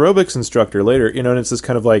became an aerobics instructor later, and it's this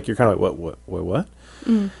kind of like, you're kind of like, what?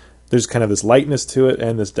 Mm. There's kind of this lightness to it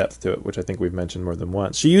and this depth to it, which I think we've mentioned more than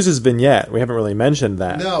once. She uses vignette. We haven't really mentioned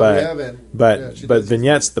that. No, we haven't. But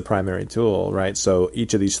vignette's the primary tool, right? So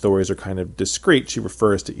each of these stories are kind of discrete. She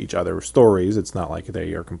refers to each other's stories. It's not like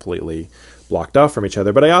they are completely blocked off from each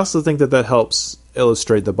other. But I also think that helps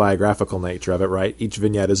illustrate the biographical nature of it, right? Each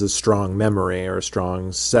vignette is a strong memory or a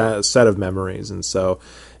strong set of memories. And so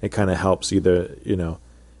it kind of helps either,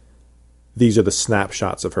 these are the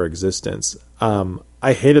snapshots of her existence.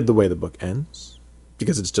 I hated the way the book ends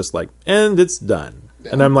because it's just like, and it's done.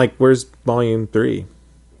 Yeah. And I'm like, where's volume 3?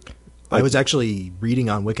 I was actually reading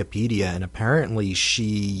on Wikipedia, and apparently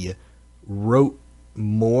she wrote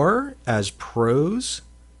more as prose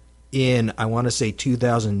in, I want to say,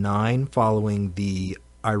 2009, following the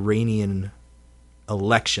Iranian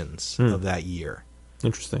elections of that year.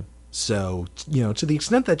 Interesting. So, to the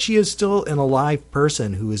extent that she is still an alive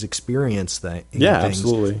person who has experienced that, things,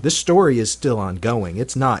 absolutely. This story is still ongoing.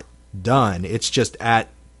 It's not done. It's just at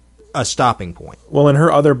a stopping point. Well, in her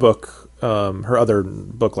other book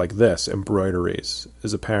like this, Embroideries,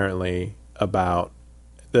 is apparently about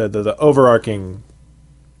the overarching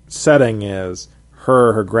setting is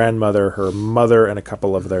her grandmother, her mother, and a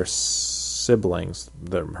couple of their siblings,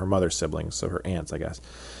 her mother's siblings, so her aunts, I guess,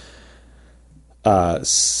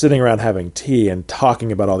 sitting around having tea and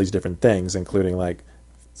talking about all these different things, including like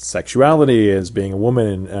sexuality as being a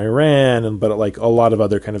woman in Iran, but like a lot of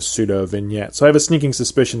other kind of pseudo vignettes. So I have a sneaking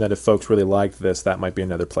suspicion that if folks really liked this, that might be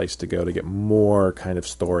another place to go to get more kind of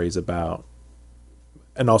stories about,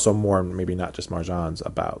 and also more, maybe not just Marjane's,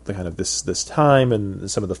 about the kind of this time and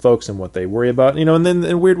some of the folks and what they worry about, and then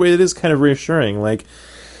in a weird way it is kind of reassuring, like,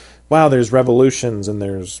 wow, there's revolutions and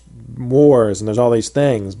there's wars and there's all these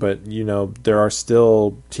things, but there are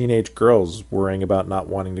still teenage girls worrying about not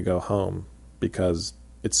wanting to go home because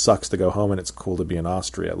it sucks to go home and it's cool to be in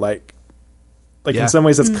Austria. Like in some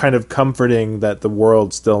ways, it's kind of comforting that the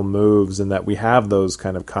world still moves and that we have those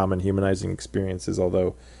kind of common humanizing experiences.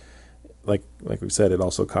 Although, like we said, it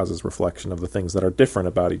also causes reflection of the things that are different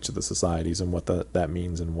about each of the societies and what that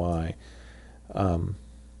means and why.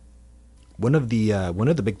 One of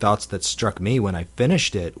the big thoughts that struck me when I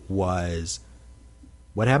finished it was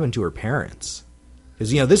what happened to her parents,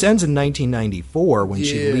 because this ends in 1994 when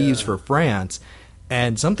she leaves for France.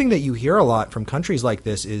 And something that you hear a lot from countries like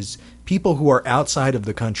this is people who are outside of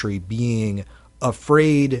the country being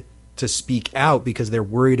afraid to speak out because they're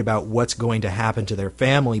worried about what's going to happen to their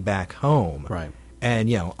family back home. Right. And,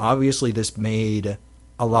 obviously this made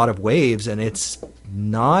a lot of waves, and it's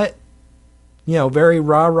not, very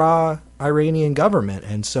rah-rah Iranian government.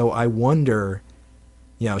 And so I wonder,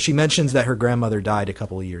 she mentions that her grandmother died a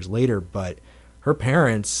couple of years later, but her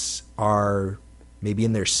parents are maybe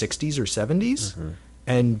in their 60s or 70s,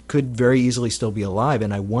 and could very easily still be alive.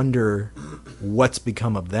 And I wonder what's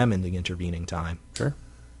become of them in the intervening time. Sure.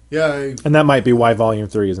 Yeah. And that might be why Volume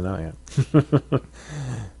 3 isn't out yet.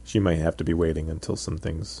 She might have to be waiting until some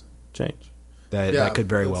things change. That could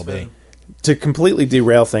very well be. To completely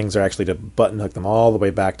derail things, or actually to button hook them all the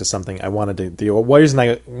way back to something I wanted to do. One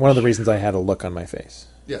of the reasons I had a look on my face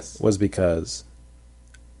was because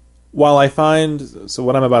while I find... So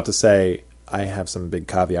what I'm about to say, I have some big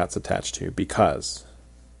caveats attached to, because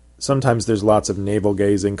sometimes there's lots of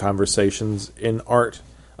navel-gazing conversations in art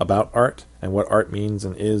about art and what art means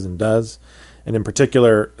and is and does. And in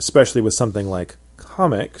particular, especially with something like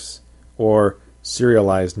comics or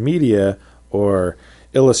serialized media or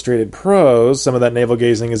illustrated prose, some of that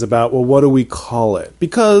navel-gazing is about, well, what do we call it?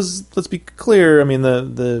 Because, let's be clear, I mean,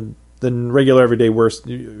 the regular everyday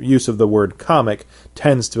use of the word comic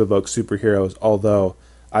tends to evoke superheroes, although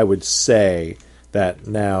I would say that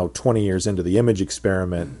now, 20 years into the image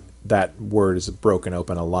experiment, that word is broken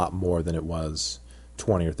open a lot more than it was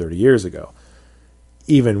 20 or 30 years ago.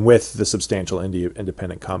 Even with the substantial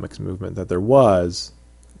independent comics movement that there was,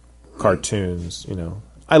 cartoons,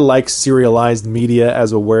 I like serialized media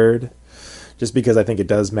as a word, just because I think it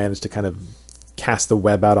does manage to kind of cast the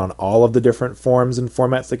web out on all of the different forms and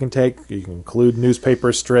formats they can take. You can include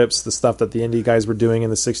newspaper strips, the stuff that the indie guys were doing in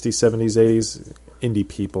the 60s, 70s, 80s. Indie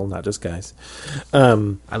people, not just guys.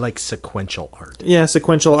 I like sequential art. Yeah,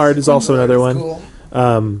 sequential art is also another one.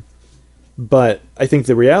 Cool. But I think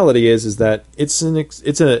the reality is that it's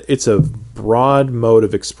a broad mode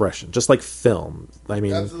of expression, just like film. I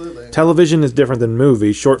mean, absolutely. Television is different than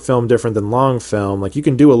movie, short film different than long film. Like, you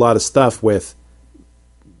can do a lot of stuff with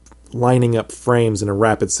lining up frames in a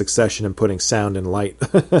rapid succession and putting sound and light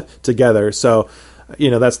together. So,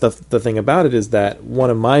 that's the thing about it, is that one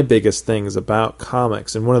of my biggest things about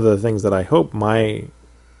comics, and one of the things that I hope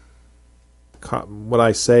what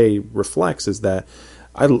I say reflects, is that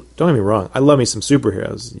don't get me wrong, I love me some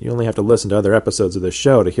superheroes. You only have to listen to other episodes of this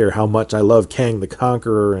show to hear how much I love Kang the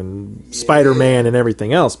Conqueror and Spider-Man and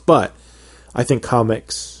everything else. But I think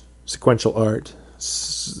comics, sequential art,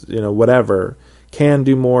 whatever, can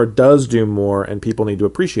do more, does do more, and people need to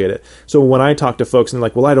appreciate it. So when I talk to folks and they're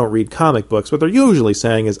like, well, I don't read comic books, what they're usually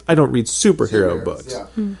saying is, I don't read superhero books.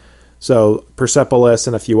 Yeah. So Persepolis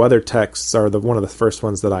and a few other texts are one of the first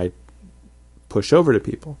ones that I push over to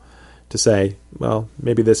people to say, well,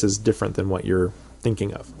 maybe this is different than what you're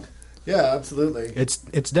thinking of. Yeah, absolutely. It's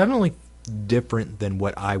definitely different than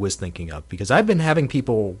what I was thinking of, because I've been having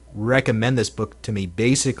people recommend this book to me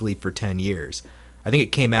basically for 10 years. I think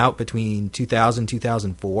it came out between 2000 and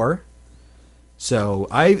 2004. So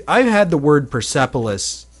I've had the word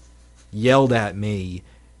Persepolis yelled at me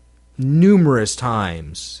numerous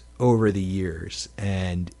times over the years,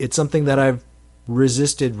 and it's something that I've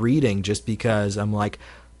resisted reading just because I'm like,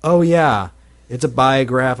 oh yeah, it's a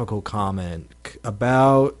biographical comic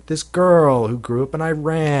about this girl who grew up in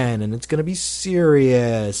Iran, and it's going to be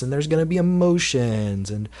serious, and there's going to be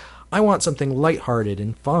emotions, and I want something lighthearted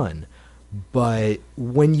and fun. But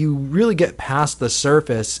when you really get past the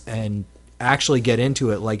surface and actually get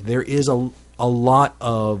into it, like there is a lot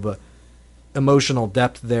of emotional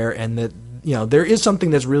depth there, and that, you know, there is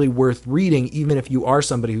something that's really worth reading, even if you are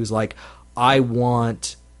somebody who's like, I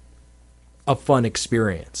want a fun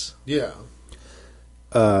experience. Yeah.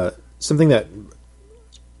 Something that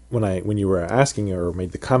when you were asking or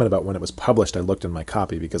made the comment about when it was published, I looked in my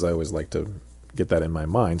copy because I always like to get that in my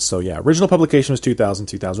mind. So yeah, original publication was 2000,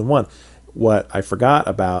 2001. What I forgot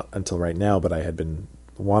about until right now, but I had been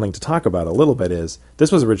wanting to talk about a little bit, is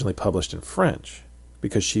this was originally published in French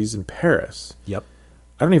because she's in Paris. Yep.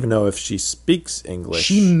 I don't even know if she speaks English.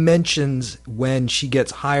 She mentions when she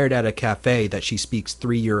gets hired at a cafe that she speaks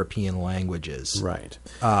 3 European languages. Right.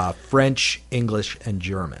 French, English, and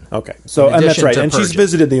German. Okay. So, In and that's addition right. to And she's Persian.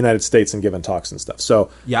 visited the United States and given talks and stuff.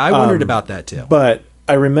 So Yeah, I wondered about that too. But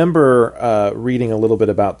I remember reading a little bit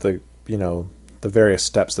about the various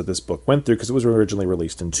steps that this book went through, because it was originally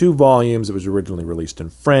released in 2 volumes. It was originally released in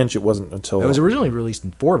French. It wasn't until It was originally released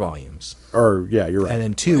in 4 volumes, or yeah, you're right. and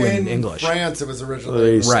then 2 in In English. France, it was originally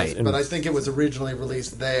Released Right. in- but I think it was originally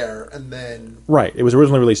released there, and then Right. It was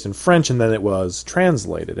originally released in French, and then it was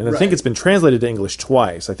translated. And I think Right. it's been translated to English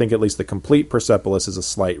twice. I think at least the complete Persepolis is a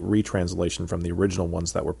slight retranslation from the original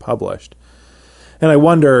ones that were published. And I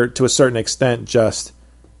wonder, to a certain extent, just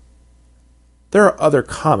there are other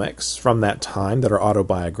comics from that time that are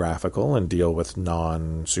autobiographical and deal with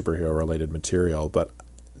non-superhero related material, but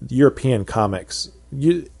European comics,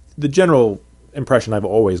 the general impression I've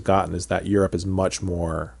always gotten is that Europe is much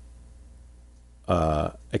more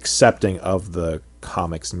accepting of the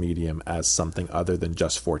comics medium as something other than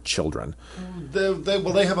just for children.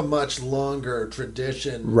 they have a much longer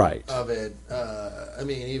tradition Right. of it. I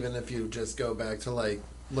mean, even if you just go back to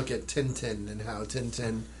look at Tintin and how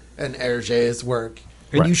Tintin and Hergé's work,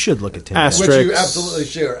 And Right. you should look at Tintin. Asterix. which you absolutely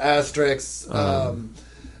should. Asterix.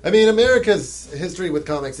 I mean, America's history with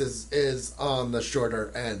comics is on the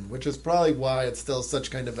shorter end, which is probably why it's still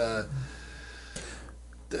such kind of a.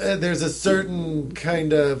 There's a certain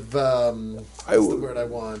kind of what's the word I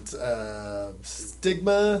want?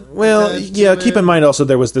 Stigma. Well, attached yeah, to keep it. in mind also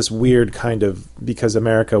there was this weird kind of, because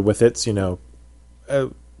America with its,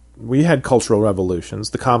 we had cultural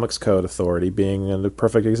revolutions, the Comics Code Authority being a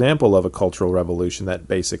perfect example of a cultural revolution that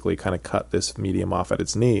basically kind of cut this medium off at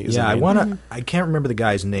its knees. Yeah, mean, I can't remember the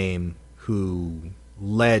guy's name who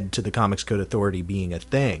led to the Comics Code Authority being a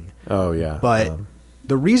thing. Oh, yeah. But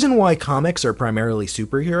the reason why comics are primarily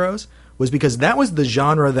superheroes was because that was the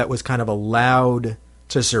genre that was kind of allowed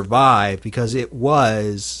to survive because it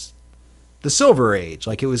was the Silver Age.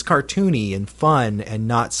 Like, it was cartoony and fun and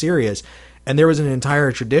not serious. And there was an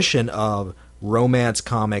entire tradition of romance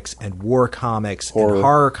comics and war comics and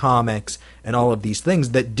horror comics and all of these things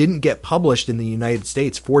that didn't get published in the United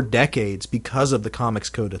States for decades because of the Comics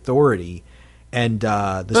Code Authority. And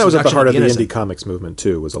that was at the seduction heart of the innocent. indie comics movement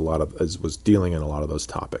too. Was dealing in a lot of those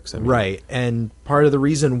topics. I mean, Right. And part of the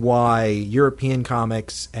reason why European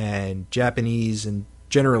comics and Japanese and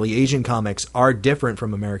generally Asian comics are different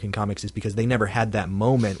from American comics is because they never had that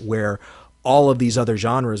moment where all of these other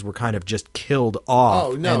genres were kind of just killed off,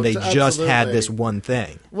 Oh, no, and they just had absolutely. this one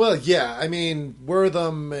thing. Well, yeah, I mean,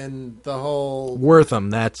 Wortham and the whole Wortham,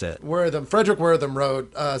 that's it. Wortham. Frederick Wortham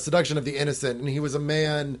wrote Seduction of the Innocent, and he was a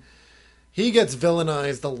man. He gets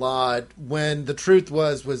villainized a lot when the truth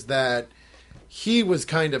was that he was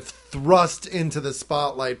kind of thrust into the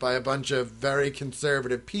spotlight by a bunch of very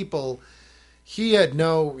conservative people. He did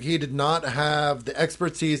not have the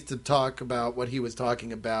expertise to talk about what he was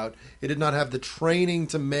talking about. He did not have the training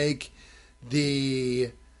to make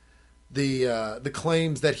the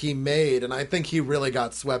claims that he made, and I think he really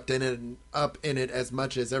got swept in it and up in it as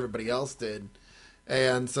much as everybody else did.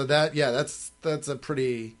 And so that's a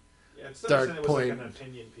pretty dark point. an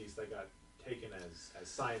opinion piece that got taken as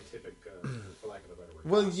scientific, for lack of a better word.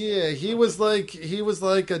 Well, yeah, he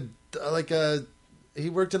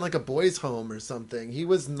worked in like a boys' home or something. He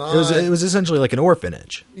was not. It was essentially like an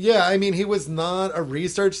orphanage. Yeah, I mean, he was not a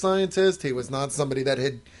research scientist. He was not somebody that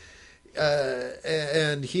had,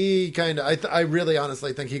 and he kind of. I really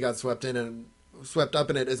honestly think he got swept up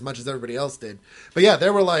in it as much as everybody else did. But yeah,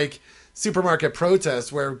 there were like supermarket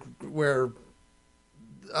protests where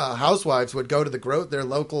housewives would go to their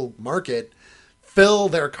local market, fill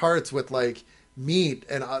their carts with like meat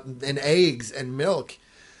and eggs and milk,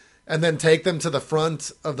 and then take them to the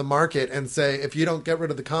front of the market and say, if you don't get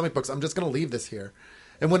rid of the comic books, I'm just going to leave this here.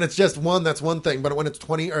 And when it's just one, that's one thing. But when it's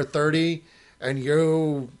 20 or 30 and there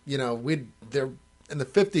in the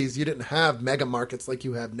 50s, you didn't have mega markets like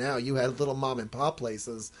you have now. You had little mom and pop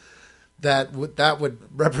places that would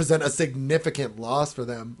represent a significant loss for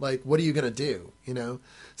them. Like, what are you going to do?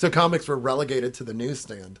 So comics were relegated to the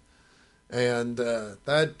newsstand. And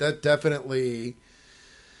that definitely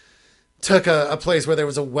took a place where there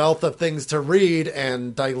was a wealth of things to read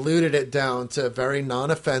and diluted it down to very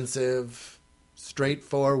non-offensive,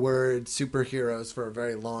 straightforward superheroes for a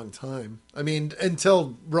very long time. I mean,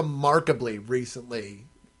 until remarkably recently,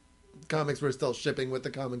 comics were still shipping with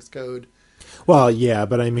the Comics Code. Well, yeah,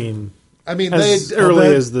 but I mean, as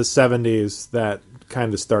early as the 70s, that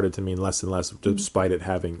kind of started to mean less and less, despite it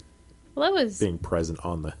having being present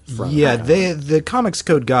on the front. Yeah, the Comics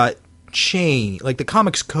Code got changed. Like the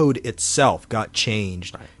Comics Code itself got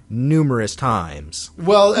changed numerous times.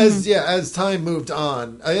 Well, as time moved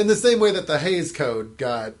on, in the same way that the Hays Code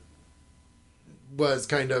was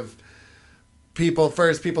kind of people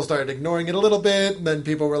started ignoring it a little bit, and then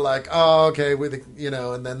people were like, "Oh, okay,"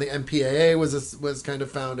 and then the MPAA was kind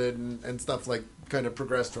of founded and stuff like kind of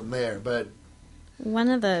progressed from there. But one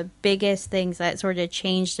of the biggest things that sort of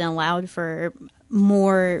changed and allowed for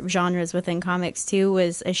more genres within comics too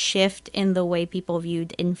was a shift in the way people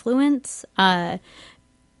viewed influence. It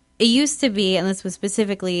used to be, and this was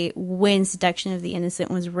specifically when Seduction of the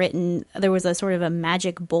Innocent was written, there was a sort of a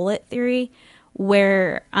magic bullet theory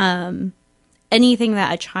where anything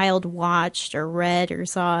that a child watched or read or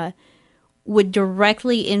saw would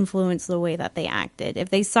directly influence the way that they acted. If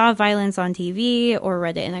they saw violence on TV or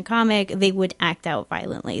read it in a comic, they would act out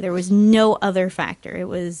violently. There was no other factor. It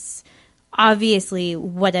was obviously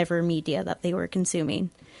whatever media that they were consuming.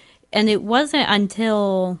 And it wasn't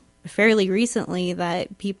until fairly recently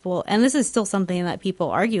that people, and this is still something that people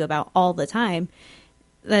argue about all the time,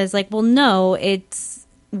 that is like, well, no, it's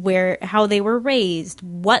how they were raised,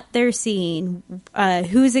 what they're seeing,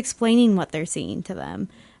 who's explaining what they're seeing to them,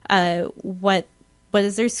 what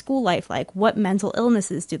is their school life like, what mental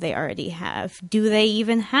illnesses do they already have, do they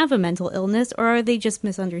even have a mental illness, or are they just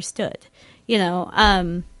misunderstood,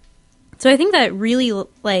 so I think that really,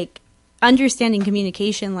 like, understanding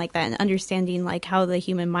communication like that and understanding, like, how the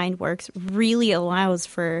human mind works really allows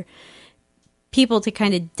for people to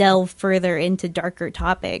kind of delve further into darker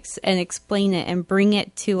topics and explain it and bring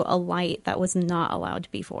it to a light that was not allowed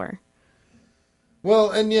before.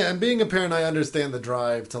 Well, and being a parent, I understand the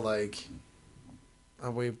drive to, like,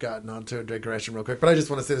 we've gotten onto a digression real quick, but I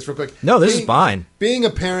just want to say this real quick. No, this is fine. Being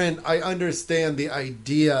a parent, I understand the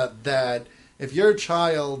idea that if your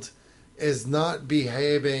child is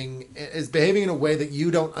behaving in a way that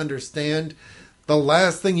you don't understand, the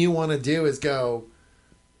last thing you want to do is go,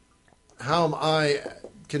 how am I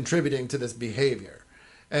contributing to this behavior?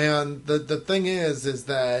 And the thing is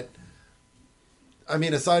that, I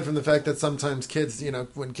mean, aside from the fact that sometimes kids,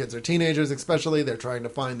 when kids are teenagers especially, they're trying to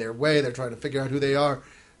find their way, they're trying to figure out who they are,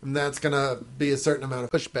 and that's going to be a certain amount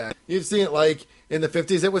of pushback. You've seen it, like, in the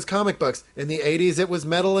 50s it was comic books, in the 80s it was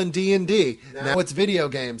metal and D&D, now it's video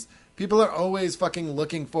games. People are always fucking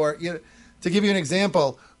looking for, to give you an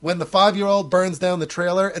example, when the 5-year-old burns down the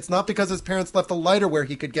trailer, it's not because his parents left a lighter where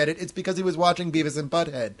he could get it, it's because he was watching Beavis and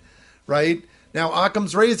Butthead, right? Now,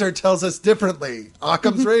 Occam's Razor tells us differently.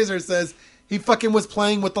 Occam's Razor says he fucking was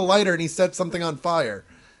playing with the lighter and he set something on fire.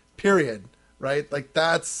 Period. Right? Like,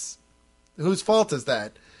 that's... whose fault is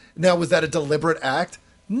that? Now, was that a deliberate act?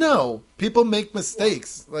 No. People make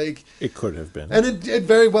mistakes. Like, it could have been. And it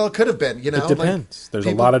very well could have been, It depends. There's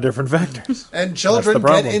a lot of different factors. And children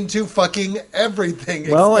get into fucking everything,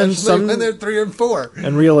 well, especially when they're 3 and 4.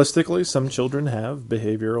 And realistically, some children have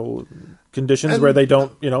behavioral conditions where they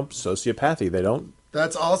don't, sociopathy. They don't.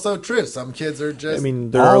 That's also true. Some kids are just... I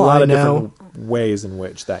mean, there are a lot of different ways in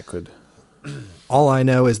which that could... All I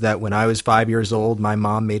know is that when I was 5 years old, my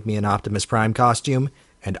mom made me an Optimus Prime costume,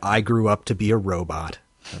 and I grew up to be a robot.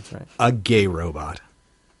 That's right. A gay robot.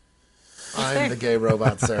 I'm the gay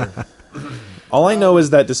robot, sir. All I know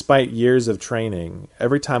is that despite years of training,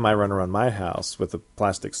 every time I run around my house with a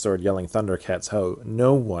plastic sword yelling Thundercats ho,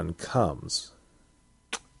 no one comes.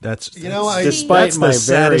 That's despite my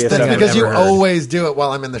various... That's because you always do it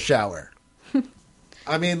while I'm in the shower.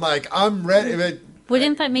 I mean, like, I'm ready.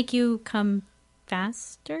 Wouldn't that make you come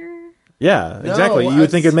faster? Yeah, exactly. You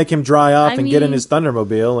would think it'd make him dry off and get in his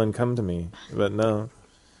Thundermobile and come to me, but no.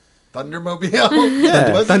 Thundermobile?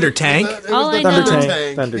 Yeah. Thunder Tank?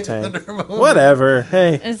 Thunder Tank. Whatever.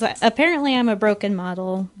 Hey. Apparently I'm a broken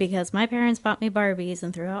model because my parents bought me Barbies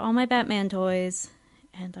and threw out all my Batman toys,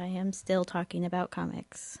 and I am still talking about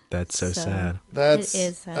comics. That's so sad. It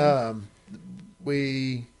is sad.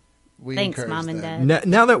 We Thanks, Mom and Dad.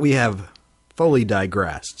 Now that we have fully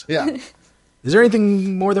digressed. Yeah. Is there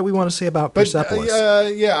anything more that we want to say about Persepolis?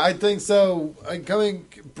 Yeah, I think so.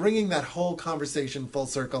 Bringing that whole conversation full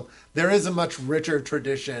circle, there is a much richer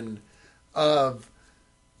tradition of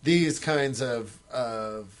these kinds of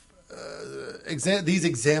these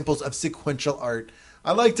examples of sequential art.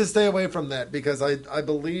 I like to stay away from that because I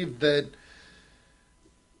believe that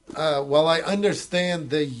while I understand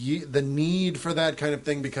the need for that kind of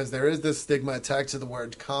thing because there is this stigma attached to the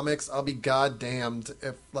word comics, I'll be goddamned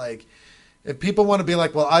if people want to be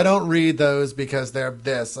like, well, I don't read those because they're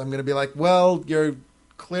this. I'm going to be like, well, you're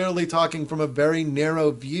clearly talking from a very narrow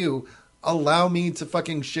view. Allow me to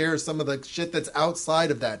fucking share some of the shit that's outside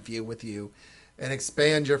of that view with you and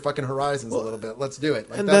expand your fucking horizons a little bit. Let's do it.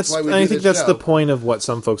 And that's why I think that's the point of what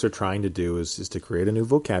some folks are trying to do is to create a new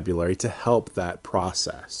vocabulary to help that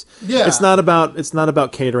process. Yeah. It's not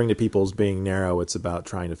about catering to people's being narrow. It's about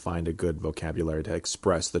trying to find a good vocabulary to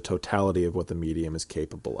express the totality of what the medium is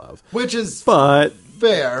capable of. Which is fair.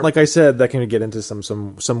 Like I said, that can get into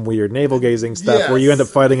some weird navel-gazing stuff where you end up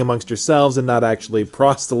fighting amongst yourselves and not actually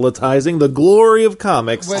proselytizing the glory of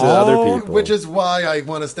comics to other people. Which is why I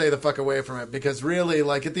want to stay the fuck away from it, because really,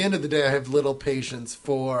 like, at the end of the day, I have little patience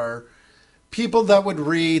for people that would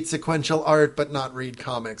read sequential art but not read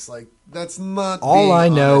comics. Like, that's not all I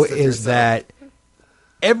know is yourself. That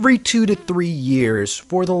every 2 to 3 years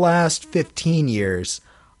for the last 15 years,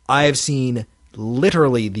 I have seen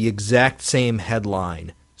literally the exact same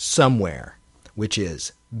headline somewhere, which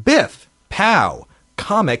is Biff, Pow,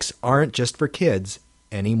 comics aren't just for kids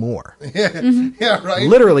anymore. Yeah, right.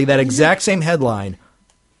 Literally that exact same headline.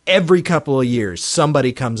 Every couple of years,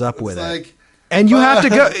 somebody comes up with it, and you have to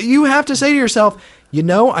go. You have to say to yourself,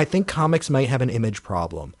 I think comics might have an image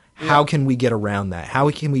problem. How can we get around that? How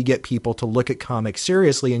can we get people to look at comics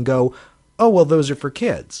seriously and go, "Oh, well, those are for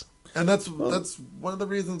kids." And that's one of the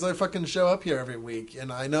reasons I fucking show up here every week.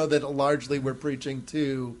 And I know that largely we're preaching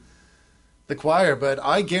to the choir, but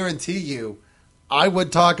I guarantee you, I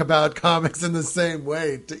would talk about comics in the same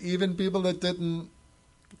way to even people that didn't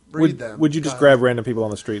read them. Would you just grab random people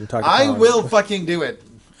on the street and talk? I will fucking do it.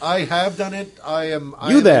 I have done it. I am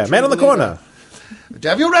there, man on the corner.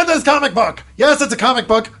 Have you read this comic book? Yes, it's a comic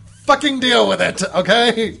book. Fucking deal with it,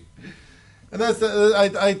 okay? And that's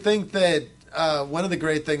I think that one of the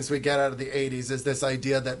great things we get out of the 80s is this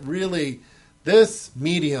idea that really this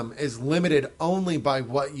medium is limited only by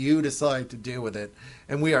what you decide to do with it.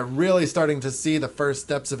 And we are really starting to see the first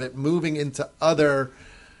steps of it moving into other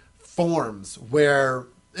forms where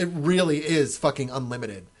it really is fucking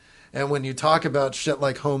unlimited. And when you talk about shit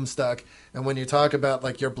like Homestuck, and when you talk about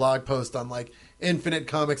like your blog post on like Infinite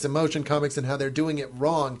Comics and Motion Comics and how they're doing it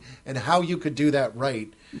wrong and how you could do that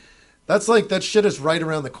right, that's like, that shit is right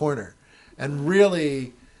around the corner. And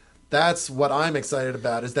really, that's what I'm excited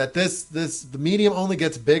about, is that the medium only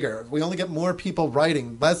gets bigger. We only get more people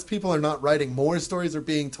writing. Less people are not writing. More stories are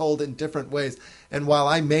being told in different ways. And while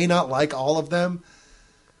I may not like all of them,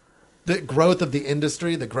 the growth of the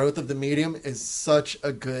industry, the growth of the medium is such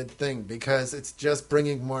a good thing because it's just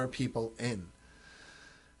bringing more people in.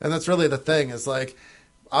 And that's really the thing, is like,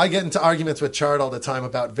 I get into arguments with Chard all the time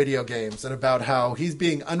about video games and about how he's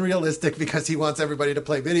being unrealistic because he wants everybody to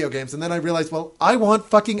play video games. And then I realize, well, I want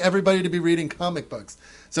fucking everybody to be reading comic books.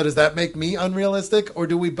 So does that make me unrealistic? Or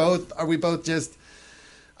are we both just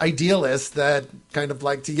idealists that kind of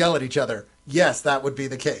like to yell at each other? Yes, that would be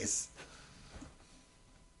the case.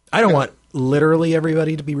 I don't want literally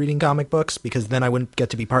everybody to be reading comic books because then I wouldn't get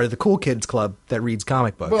to be part of the cool kids club that reads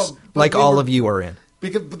comic books, like all of you are in.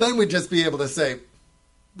 But then we'd just be able to say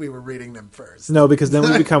we were reading them first. No, because then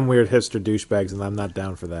we become weird hipster douchebags, and I'm not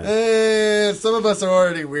down for that. Some of us are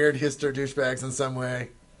already weird hipster douchebags in some way.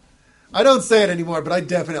 I don't say it anymore, but I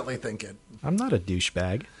definitely think it. I'm not a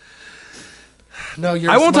douchebag. No,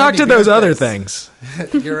 you're. I won't talk to those other things.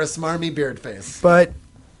 You're a smarmy beard face. But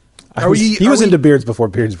he was into beards before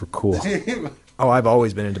beards were cool. Oh, I've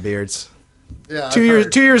always been into beards. Yeah, 2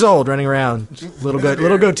 years old, running around,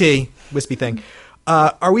 little goatee, wispy thing.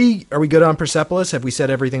 Are we good on Persepolis? Have we said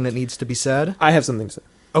everything that needs to be said? I have something to say.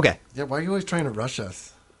 Okay. Yeah, why are you always trying to rush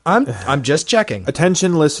us? I'm just checking.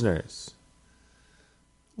 Attention, listeners.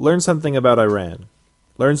 Learn something about Iran.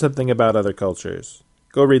 Learn something about other cultures.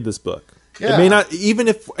 Go read this book. Yeah. It may not, even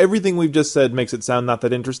if everything we've just said makes it sound not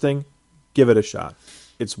that interesting, give it a shot.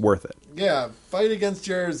 It's worth it. Yeah, fight against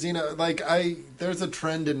your there's a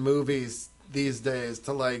trend in movies these days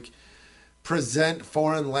to like present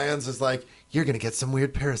foreign lands as like, you're going to get some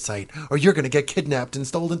weird parasite, or you're going to get kidnapped and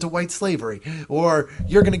sold into white slavery, or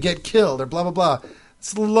you're going to get killed, or blah, blah, blah.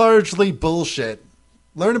 It's largely bullshit.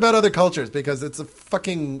 Learn about other cultures because it's a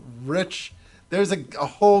fucking rich... There's a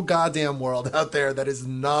whole goddamn world out there that is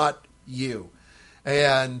not you.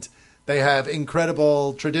 And they have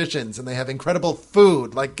incredible traditions, and they have incredible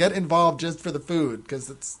food. Like, get involved just for the food, because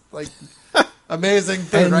it's like... Amazing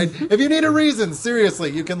food, right? If you need a reason, seriously,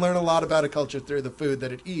 you can learn a lot about a culture through the food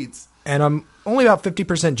that it eats. And I'm only about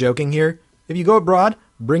 50% joking here. If you go abroad,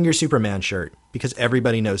 bring your Superman shirt, because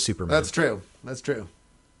everybody knows Superman. That's true. That's true.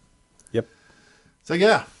 Yep. So,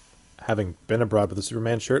 yeah. Having been abroad with a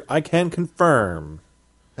Superman shirt, I can confirm.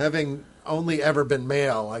 Having only ever been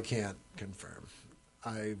male, I can't confirm.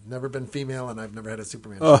 I've never been female, and I've never had a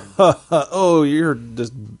Superman shirt. Oh, you're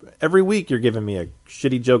just... Every week you're giving me a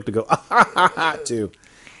shitty joke to go, to.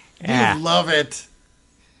 You love it.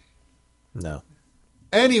 No.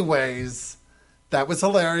 Anyways, that was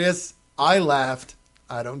hilarious. I laughed.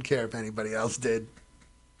 I don't care if anybody else did.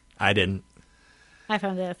 I didn't. I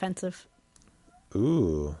found it offensive.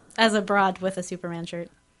 Ooh. As a broad with a Superman shirt.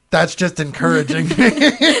 That's just encouraging.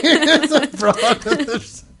 It's a fraud.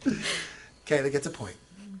 Kayla gets a point.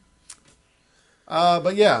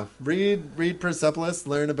 But yeah, read Persepolis,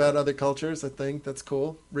 learn about other cultures. I think that's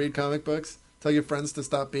cool. Read comic books. Tell your friends to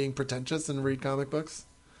stop being pretentious and read comic books.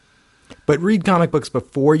 But read comic books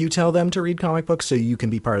before you tell them to read comic books, so you can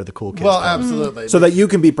be part of the cool kids. Well, club. absolutely. So that you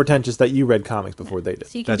can be pretentious that you read comics before they did.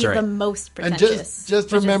 So you can That's be right. the most And pretentious.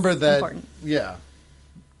 just which remember is that. important. Yeah.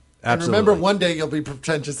 Absolutely. And remember, one day you'll be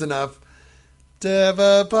pretentious enough to have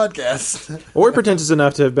a podcast. Or pretentious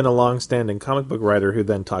enough to have been a long-standing comic book writer who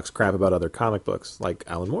then talks crap about other comic books, like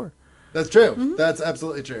Alan Moore. That's true. That's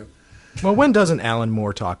absolutely true. Well, when doesn't Alan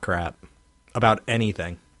Moore talk crap about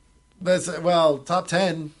anything? Top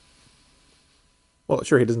 10. Well,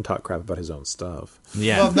 sure, he doesn't talk crap about his own stuff.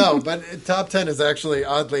 Yeah. Well, no, but top 10 is actually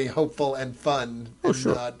oddly hopeful and fun. And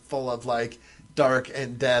sure. not full of, like, dark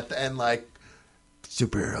and death and, like,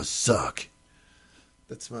 superheroes suck.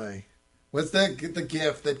 That's my... What's the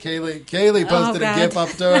gif that Kaylee posted a gif up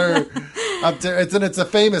to her, it's a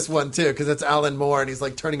famous one too, because it's Alan Moore and he's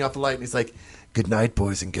like turning off the light and he's like, "Good night,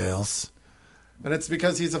 boys and girls," and it's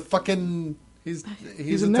because he's a fucking he's a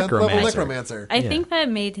 10th level necromancer. I think that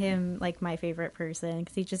made him like my favorite person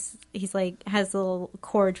because he's like has a little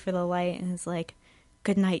cord for the light and is like,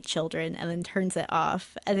 "Good night, children," and then turns it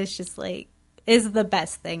off, and it's just like. Is the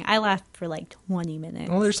best thing. I laughed for like 20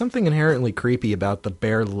 minutes. Well, there's something inherently creepy about the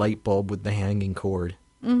bare light bulb with the hanging cord.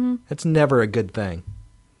 Mm-hmm. That's never a good thing.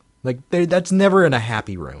 Like, that's never in a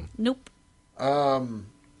happy room. Nope.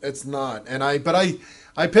 It's not, and I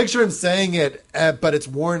picture him saying it, but it's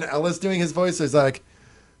Warren Ellis doing his voice. So he's like,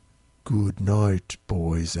 "Good night,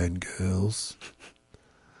 boys and girls."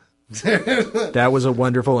 That was a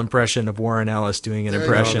wonderful impression of Warren Ellis doing an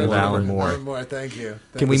impression of Alan Moore. Alan Moore, thank you.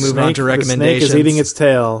 Can we move on to recommendations? The snake is eating its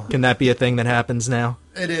tail. Can that be a thing that happens now?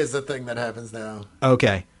 It is a thing that happens now.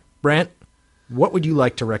 Okay. Brant, what would you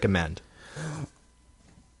like to recommend?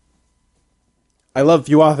 I love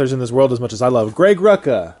few authors in this world as much as I love Greg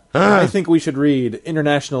Rucka. I think we should read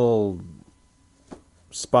international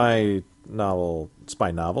spy graphic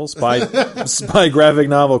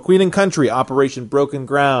novel, Queen and Country, Operation Broken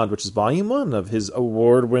Ground, which is volume 1 of his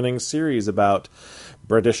award-winning series about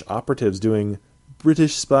British operatives doing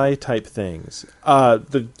British spy-type things.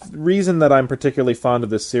 The reason that I'm particularly fond of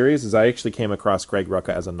this series is I actually came across Greg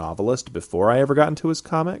Rucka as a novelist before I ever got into his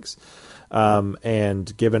comics.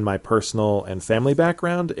 And given my personal and family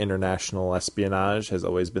background, international espionage has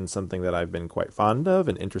always been something that I've been quite fond of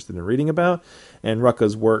and interested in reading about. And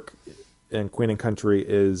Rucka's work in Queen and Country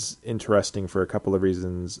is interesting for a couple of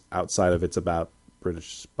reasons outside of it's about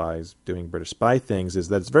British spies doing British spy things, is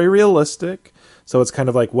that it's very realistic. So it's kind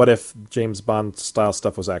of like, what if James Bond style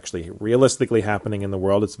stuff was actually realistically happening in the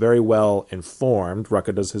world? It's very well informed.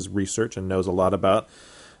 Rucka does his research and knows a lot about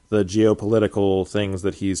the geopolitical things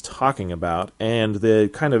that he's talking about. And the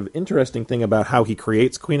kind of interesting thing about how he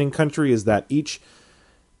creates Queen and Country is that each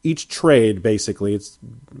trade, basically, it's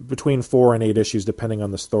between 4 and 8 issues, depending on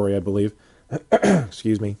the story, I believe.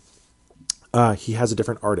 Excuse me. He has a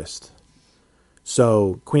different artist.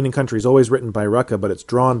 So Queen and Country is always written by Rucka, but it's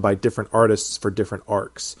drawn by different artists for different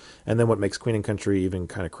arcs. And then what makes Queen and Country even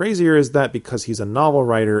kind of crazier is that because he's a novel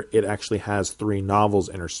writer, it actually has 3 novels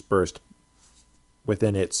interspersed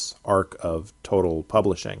within its arc of total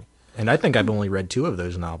publishing. And I think I've only read 2 of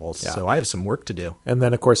those novels, so I have some work to do. And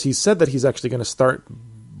then, of course, he said that he's actually going to start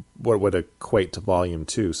what would equate to volume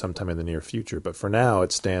 2 sometime in the near future. But for now,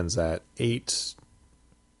 it stands at 8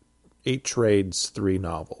 trades, 3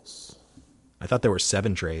 novels. I thought there were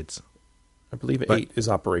 7 trades. I believe 8 is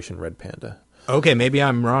Operation Red Panda. Okay, maybe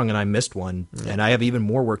I'm wrong and I missed one, and I have even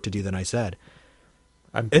more work to do than I said.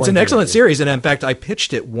 It's an pointing excellent at you. series, and in fact, I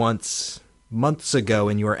pitched it once months ago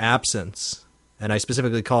in your absence, and I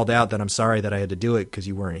specifically called out that I'm sorry that I had to do it because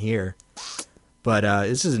you weren't here. But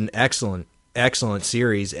this is an excellent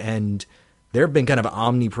series, and there have been kind of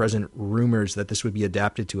omnipresent rumors that this would be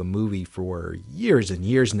adapted to a movie for years and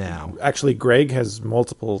years now. Actually, Greg has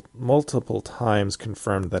multiple times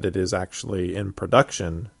confirmed that it is actually in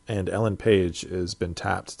production, and Ellen Page has been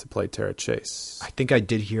tapped to play Tara Chase. I think I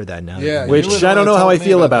did hear that now. Yeah, Which I don't know how I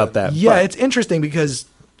feel about that. Yeah, but it's interesting because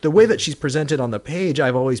the way that she's presented on the page,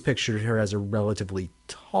 I've always pictured her as a relatively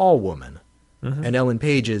tall woman. And Ellen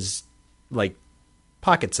Page is like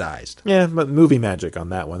pocket-sized. yeah, but movie magic on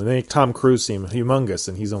that one. They make Tom Cruise seem humongous,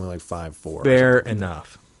 and he's only like 5'4". Fair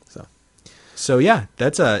enough. So, So yeah,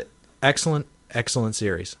 that's a excellent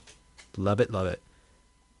series. Love it, love it.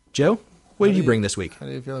 Joe, what did you bring this week? How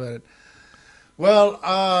do you feel about it? Well,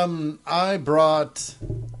 I brought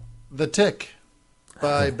The Tick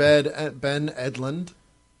by Ben Edlund,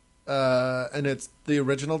 and it's the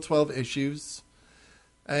original 12 issues.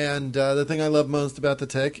 And the thing I love most about The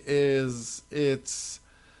Tick is it's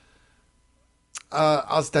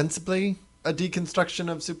ostensibly a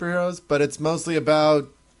deconstruction of superheroes, but it's mostly about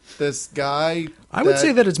this guy. I would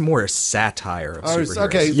say that it's more a satire of superheroes.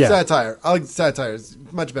 Okay, Yeah. satire. I like satire. It's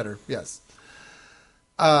much better, yes.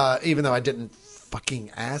 Even though I didn't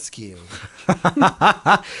fucking ask you.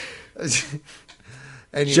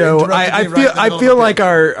 And you Joe, interrupted I me right in the I middle feel of the like pitch.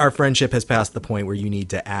 our friendship has passed the point where you need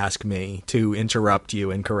to ask me to interrupt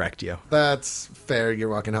you and correct you. That's fair. You're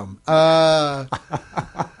walking home.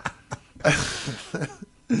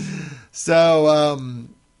 So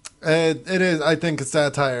it is. I think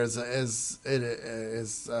satire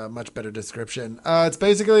is a much better description. It's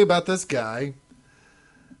basically about this guy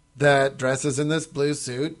that dresses in this blue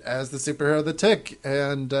suit as the superhero The Tick,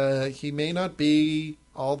 and he may not be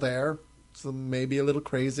all there. So maybe a little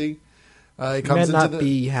crazy. He He comes may into not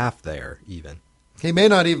be half there, even. He may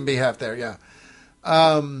not even be half there. Yeah.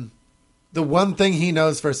 The one thing he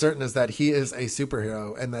knows for certain is that he is a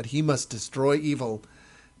superhero and that he must destroy evil,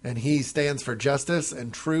 and he stands for justice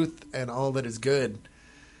and truth and all that is good.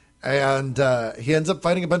 And he ends up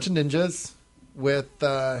fighting a bunch of ninjas with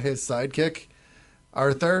his sidekick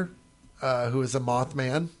Arthur, who is a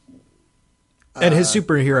Mothman, And his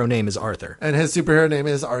superhero name is Arthur. and his superhero name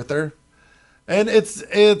is Arthur. And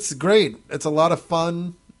it's great. It's a lot of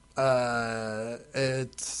fun.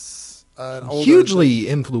 It's an older, Hugely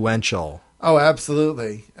influential. Oh,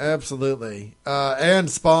 absolutely, absolutely. And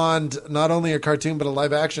spawned not only a cartoon but a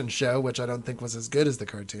live action show, which I don't think was as good as the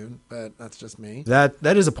cartoon, but that's just me. That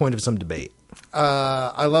is a point of some debate.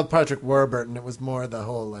 I love Patrick Warburton. It was more the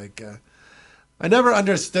whole like. I never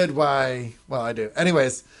understood why. Well, I do.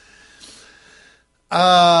 Anyways,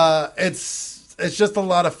 it's just a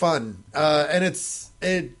lot of fun, and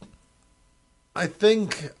it. I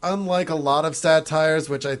think, unlike a lot of satires,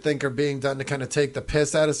 which I think are being done to kind of take the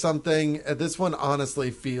piss out of something, this one honestly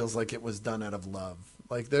feels like it was done out of love.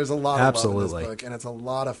 Like, there's a lot of love in this book, and it's a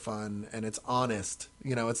lot of fun, and it's honest.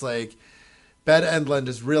 You know, it's like Ben Edlund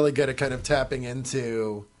is really good at kind of tapping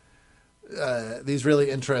into these really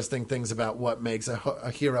interesting things about what makes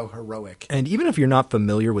a hero heroic. And even if you're not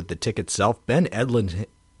familiar with The Tick itself, Ben Edlund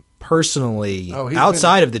personally, Oh,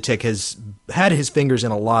 outside of The Tick, has had his fingers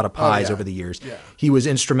in a lot of pies yeah. over the years. Yeah. He was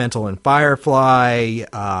instrumental in Firefly.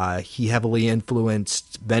 He heavily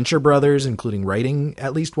influenced Venture Brothers, including writing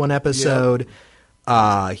at least one episode.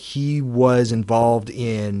 He was involved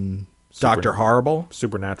in Dr. Horrible,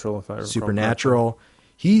 Supernatural, if I recall. Supernatural.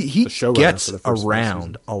 He showrunner gets for the first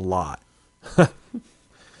around a lot.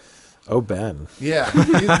 Oh, Ben. Yeah,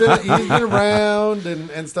 he's been around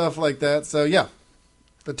and stuff like that. So, yeah,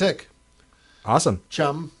 The Tick. Awesome.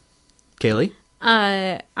 Chum. Kaylee?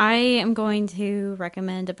 I am going to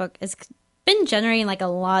recommend a book. It's been generating like a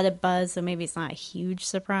lot of buzz, so maybe it's not a huge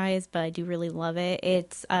surprise, but I do really love it.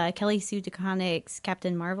 It's Kelly Sue DeConnick's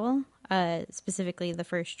Captain Marvel, specifically the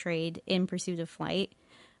first trade, In Pursuit of Flight.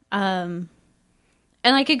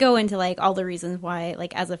 And I could go into like all the reasons why,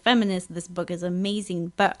 like as a feminist, this book is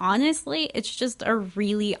amazing. But honestly, it's just a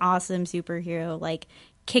really awesome superhero, like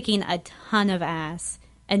kicking a ton of ass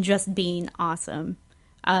and just being awesome.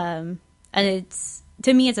 And it's,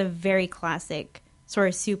 to me, it's a very classic sort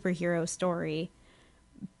of superhero story,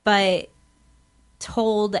 but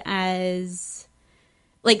told as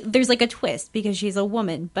like there's like a twist because she's a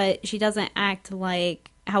woman, but she doesn't act like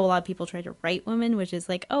how a lot of people try to write women, which is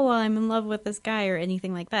like, oh, well, I'm in love with this guy or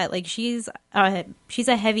anything like that. Like she's a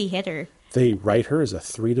heavy hitter. They write her as a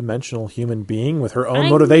three-dimensional human being with her own I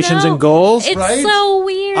motivations know. and goals. It's right? so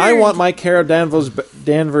weird. I want my Carol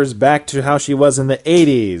Danvers back to how she was in the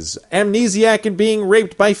 80s. Amnesiac and being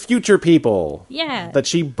raped by future people. Yeah. That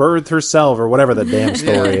she birthed herself, or whatever the damn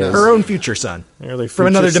story Yeah, is. Her own future son. Early From future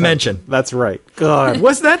another son. dimension. That's right. God.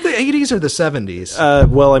 Was that the 80s or the 70s?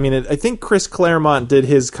 Well, I mean, I think Chris Claremont did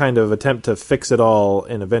his kind of attempt to fix it all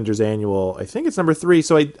in Avengers Annual. I think it's number 3,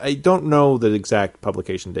 so I don't know the exact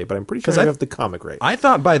publication date, but I'm pretty sure I have the comic right. I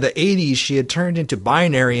thought by the 80s she had turned into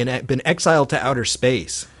binary and had been exiled to outer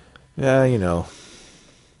space. Yeah, you know.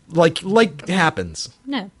 Like happens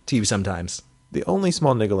No. to you sometimes. The only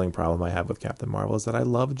small niggling problem I have with Captain Marvel is that I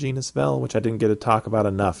love Gina Svell, which I didn't get to talk about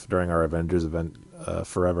enough during our Avengers event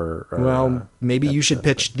Forever. Well, maybe you should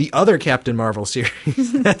pitch the other Captain Marvel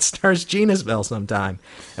series that stars Gina Svell sometime,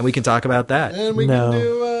 and we can talk about that. And we No. can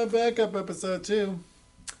do a backup episode too.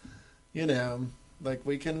 You know, like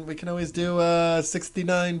we can always do a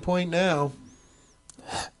 69 point now.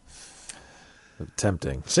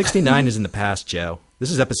 Tempting. 69 is in the past, Joe.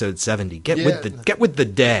 This is episode 70. Get with the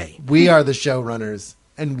day. We are the showrunners,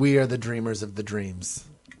 and we are the dreamers of the dreams.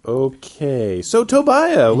 Okay, so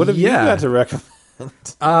Tobiah, what have you Yeah. got to recommend?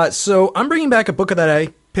 So I'm bringing back a book that I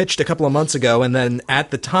pitched a couple of months ago, and then at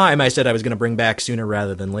the time I said I was going to bring back sooner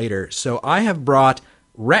rather than later. So I have brought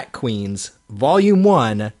Rat Queens, Volume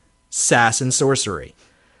 1, Sass and Sorcery.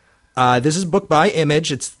 This is a book by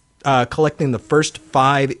Image. It's collecting the first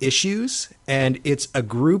 5 issues, and it's a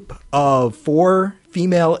group of 4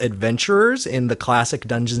 female adventurers in the classic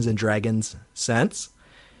Dungeons & Dragons sense.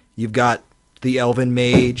 You've got the Elven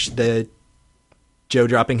Mage, the Joe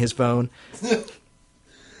dropping his phone.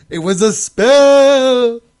 It was a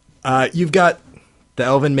spell. You've got the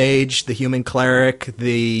Elven Mage, the Human Cleric,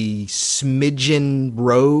 the Smidgen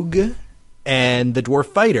Rogue, and the Dwarf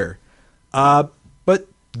Fighter. But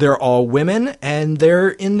they're all women, and they're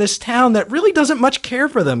in this town that really doesn't much care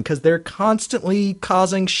for them because they're constantly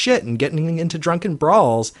causing shit and getting into drunken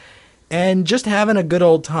brawls and just having a good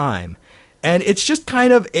old time. And it's just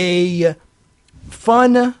kind of a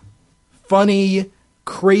fun, funny,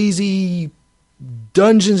 crazy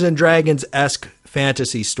Dungeons and Dragons-esque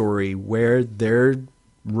fantasy story where they're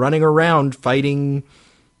running around fighting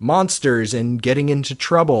monsters and getting into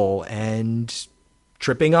trouble and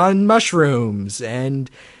tripping on mushrooms, and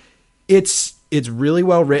it's really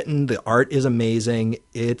well written. The art is amazing.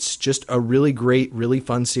 It's just a really great, really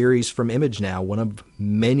fun series from Image now, one of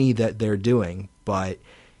many that they're doing. But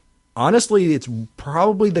honestly, it's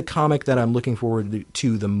probably the comic that I'm looking forward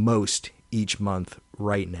to the most each month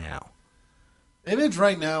right now. Image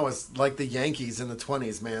right now is like the Yankees in the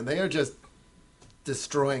 20s, man. They are just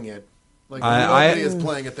destroying it. Like nobody is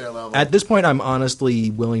playing at their level. At this point, I'm honestly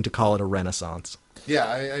willing to call it a renaissance. Yeah,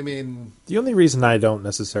 I mean... The only reason I don't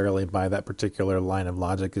necessarily buy that particular line of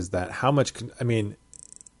logic is that how much...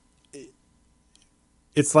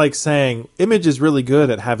 it's like saying Image is really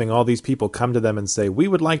good at having all these people come to them and say, we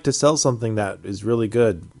would like to sell something that is really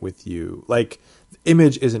good with you. Like,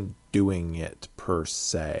 Image isn't doing it per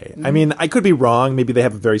se. I mean, I could be wrong. Maybe they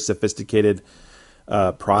have a very sophisticated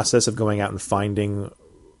process of going out and finding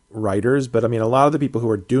writers, but I mean, a lot of the people who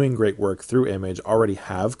are doing great work through Image already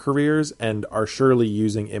have careers and are surely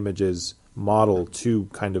using Image's model to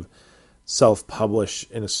kind of self-publish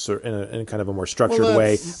in a kind of a more structured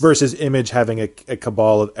way versus Image having a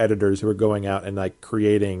cabal of editors who are going out and like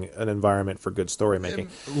creating an environment for good story making.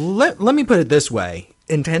 Let me put it this way.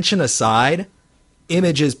 Intention aside,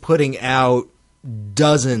 Image is putting out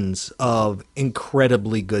dozens of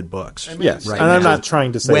incredibly good books. Yes, right and now. I'm not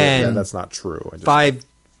trying to say When that that's not true. I just,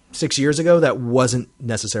 5-6 years ago, that wasn't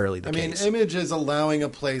necessarily the case. Image is allowing a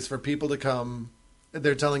place for people to come.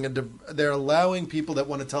 They're allowing people that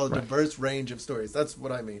want to tell a diverse range of stories. That's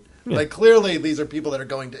what I mean. Yeah. Like clearly, these are people that are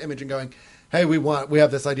going to Image and going, "Hey, we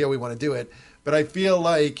have this idea, we want to do it." But I feel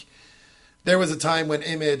like there was a time when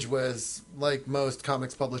Image was, like most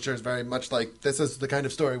comics publishers, very much like, this is the kind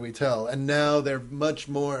of story we tell. And now they're much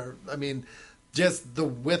more, I mean, just the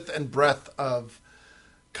width and breadth of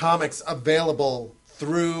comics available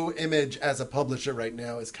through Image as a publisher right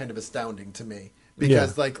now is kind of astounding to me.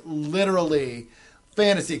 Because, like, literally,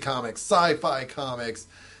 fantasy comics, sci-fi comics,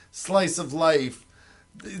 slice of life,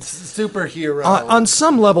 superhero. On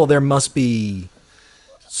some level, there must be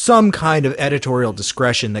some kind of editorial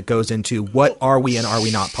discretion that goes into what are we and are we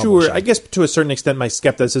not publishing. Sure, I guess to a certain extent my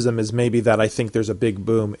skepticism is maybe that I think there's a big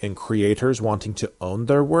boom in creators wanting to own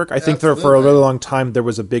their work. I think for a really long time there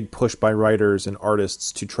was a big push by writers and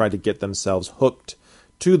artists to try to get themselves hooked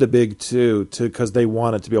to the big two because they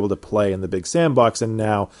wanted to be able to play in the big sandbox, and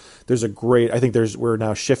now there's we're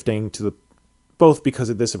now shifting to the both because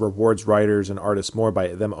of this, it rewards writers and artists more by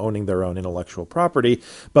them owning their own intellectual property,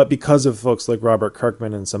 but because of folks like Robert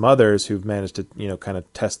Kirkman and some others who've managed to, kind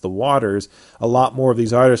of test the waters, a lot more of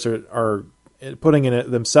these artists are putting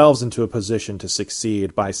themselves into a position to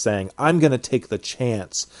succeed by saying, I'm going to take the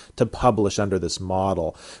chance to publish under this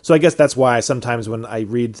model. So I guess that's why sometimes when I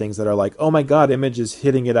read things that are like, oh my God, Image is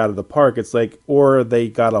hitting it out of the park, it's like, or they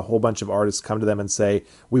got a whole bunch of artists come to them and say,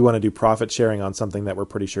 we want to do profit sharing on something that we're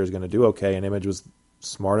pretty sure is going to do okay. And Image was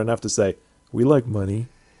smart enough to say, we like money.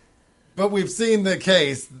 But we've seen the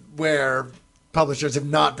case where publishers have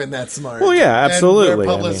not been that smart. Well, yeah, absolutely. And where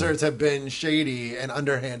publishers have been shady and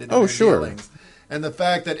underhanded in their dealings. And the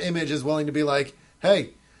fact that Image is willing to be like, hey,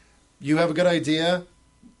 you have a good idea.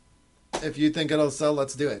 If you think it'll sell,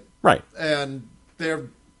 let's do it. Right. And they're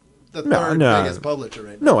the third biggest publisher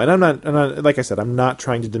right now. No, and I'm not, like I said, I'm not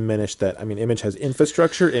trying to diminish that. I mean, Image has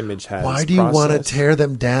infrastructure, Image has Why do you want to tear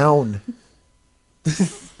them down?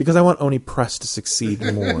 Because I want Oni Press to succeed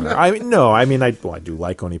more. I do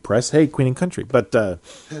like Oni Press. Hey, Queen and Country, but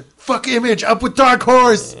fuck Image, up with Dark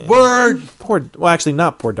Horse. Word. Actually,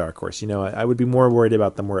 not poor Dark Horse. I would be more worried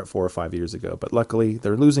about them were at 4 or 5 years ago. But luckily,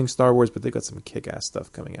 they're losing Star Wars, but they've got some kick-ass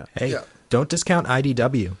stuff coming out. Hey, don't discount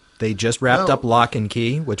IDW. They just wrapped up Lock and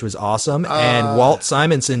Key, which was awesome, and Walt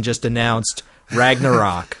Simonson just announced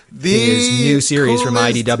Ragnarok, his new series from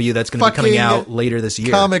IDW that's going to be coming out later this year.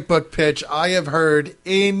 Comic book pitch I have heard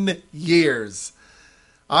in years.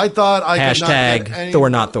 I thought I could not get any... Thor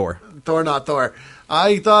not Thor. Thor not Thor.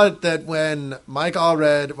 I thought that when I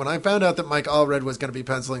found out that Mike Allred was going to be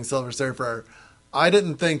penciling Silver Surfer, I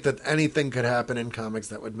didn't think that anything could happen in comics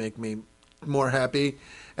that would make me more happy.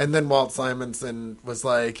 And then Walt Simonson was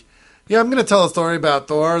like, yeah, I'm going to tell a story about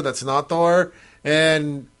Thor that's not Thor,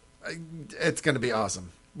 and it's going to be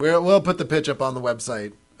awesome. We'll put the pitch up on the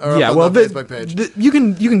website. Or on the Facebook page. You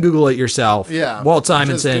can Google it yourself. Yeah, Walt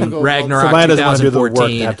Simonson, Ragnarok, so 2014. Doesn't do the work to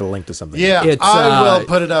have have to link to something. Yeah, I will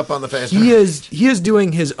put it up on the Facebook. He is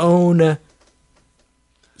doing his own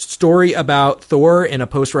story about Thor in a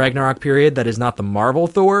post Ragnarok period that is not the Marvel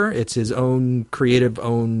Thor. It's his own creative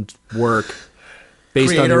owned work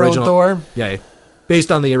based on the original Thor. Yeah,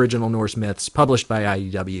 based on the original Norse myths, published by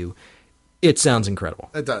IDW. It sounds incredible.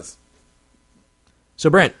 It does. So,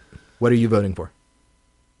 Brent, what are you voting for?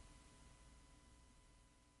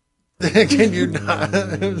 Can you not?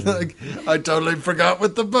 I totally forgot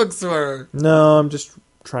what the books were. No, I'm just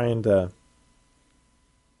trying to...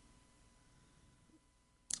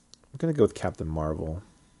 I'm going to go with Captain Marvel.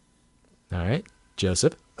 All right.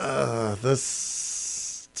 Joseph? I'm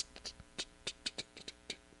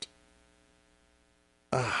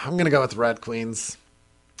going to go with Rat Queens.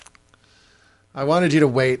 I wanted you to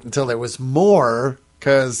wait until there was more,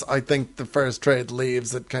 because I think the first trade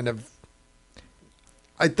leaves it kind of...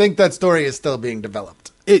 I think that story is still being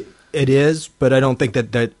developed. It is, but I don't think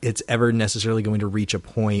that it's ever necessarily going to reach a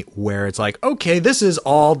point where it's like, okay, this is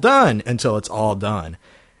all done until it's all done.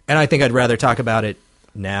 And I think I'd rather talk about it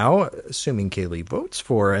now, assuming Kaylee votes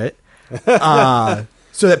for it,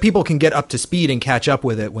 so that people can get up to speed and catch up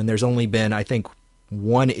with it when there's only been, I think,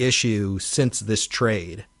 one issue since this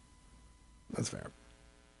trade. That's fair.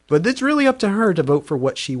 But it's really up to her to vote for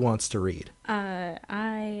what she wants to read.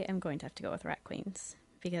 I am going to have to go with Rat Queens,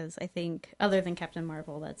 because I think, other than Captain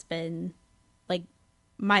Marvel, that's been like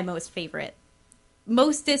my mostest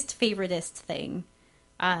favoritist thing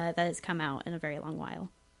that has come out in a very long while.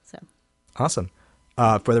 So awesome.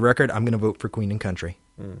 For the record, I'm going to vote for Queen and Country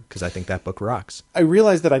because I think that book rocks. I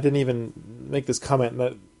realized that I didn't even make this comment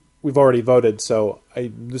that we've already voted, so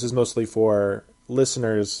this is mostly for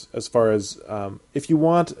listeners as far as if you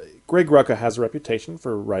want. Greg Rucka has a reputation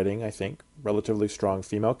for writing, I think, relatively strong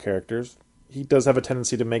female characters. He does have a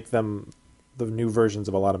tendency to make them the new versions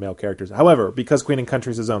of a lot of male characters. However, because Queen and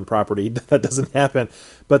Country is his own property, that doesn't happen.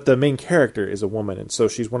 But the main character is a woman, and so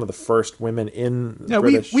she's one of the first women in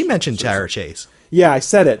British... we mentioned Tara Chase. Yeah, I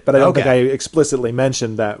said it, but I don't think I explicitly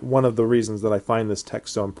mentioned that one of the reasons that I find this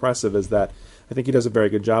text so impressive is that I think he does a very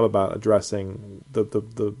good job about addressing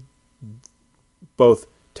the both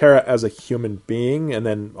Tara as a human being, and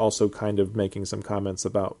then also kind of making some comments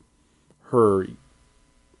about her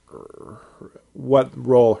what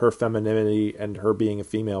role her femininity and her being a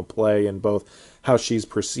female play in both how she's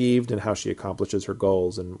perceived and how she accomplishes her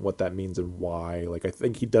goals and what that means and why. Like, I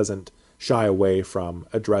think he doesn't shy away from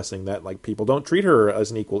addressing that, like, people don't treat her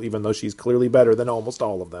as an equal, even though she's clearly better than almost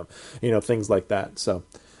all of them, things like that. So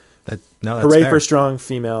hooray for strong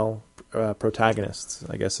female protagonists,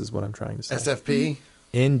 I guess is what I'm trying to say. SFP?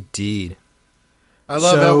 Indeed. I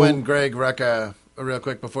love how when Greg Rucka, real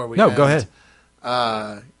quick before we end, go ahead.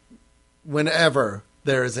 Whenever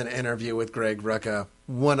there is an interview with Greg Rucka,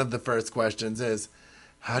 one of the first questions is,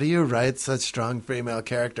 how do you write such strong female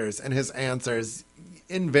characters? And his answer is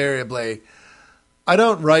invariably, I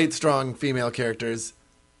don't write strong female characters.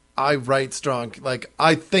 I write strong, like,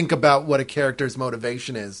 I think about what a character's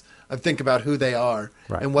motivation is. I think about who they are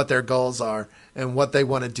and what their goals are and what they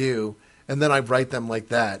want to do. And then I write them like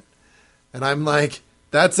that. And I'm like,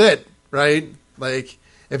 that's it, right? Like,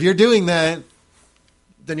 if you're doing that,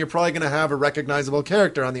 then you're probably going to have a recognizable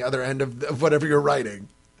character on the other end of whatever you're writing.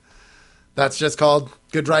 That's just called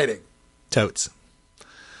good writing. Totes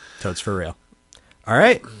for real. All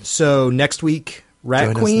right. So next week, Rat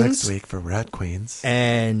Join Queens. us next week for Rat Queens.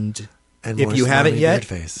 And if more you haven't Slimy yet,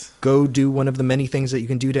 Beardface. go do one of the many things that you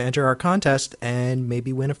can do to enter our contest and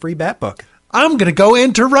maybe win a free Bat book. I'm going to go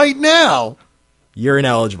enter right now. You're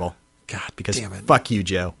ineligible. God Because damn it. fuck you,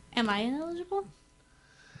 Joe. Am I ineligible?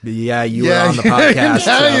 Yeah, you were on the podcast. Yeah,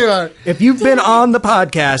 so you are. If you've been on the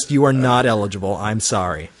podcast, you are not eligible. I'm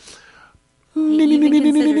sorry. He even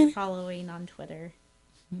considered following on Twitter.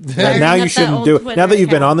 Now you shouldn't do it. Now that you've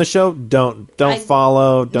been on the show, don't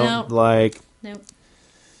follow. Don't like. Nope.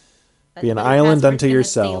 Be an island unto Stay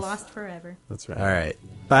yourself. lost forever. That's right. All right.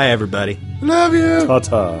 Bye, everybody. Love you.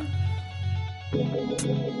 Ta-ta.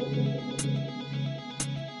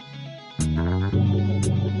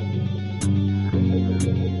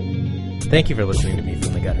 Thank you for listening to View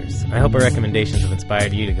from the Gutters. I hope our recommendations have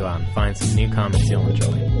inspired you to go out and find some new comics you'll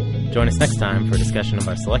enjoy. Join us next time for a discussion of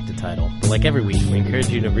our selected title, but like every week, we encourage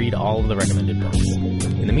you to read all of the recommended books.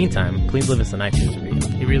 In the meantime, please leave us an iTunes review.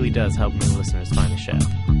 It really does help new listeners find the show.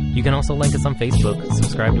 You can also like us on Facebook,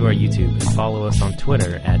 subscribe to our YouTube, and follow us on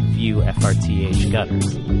Twitter at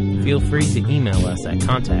ViewFRTHGutters. Feel free to email us at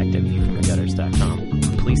contact@viewfromthegutters.com.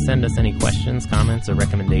 Please send us any questions, comments, or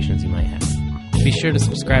recommendations you might have. Be sure to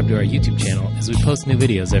subscribe to our YouTube channel as we post new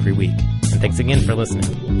videos every week. And thanks again for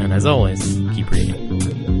listening. And as always, keep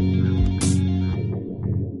reading.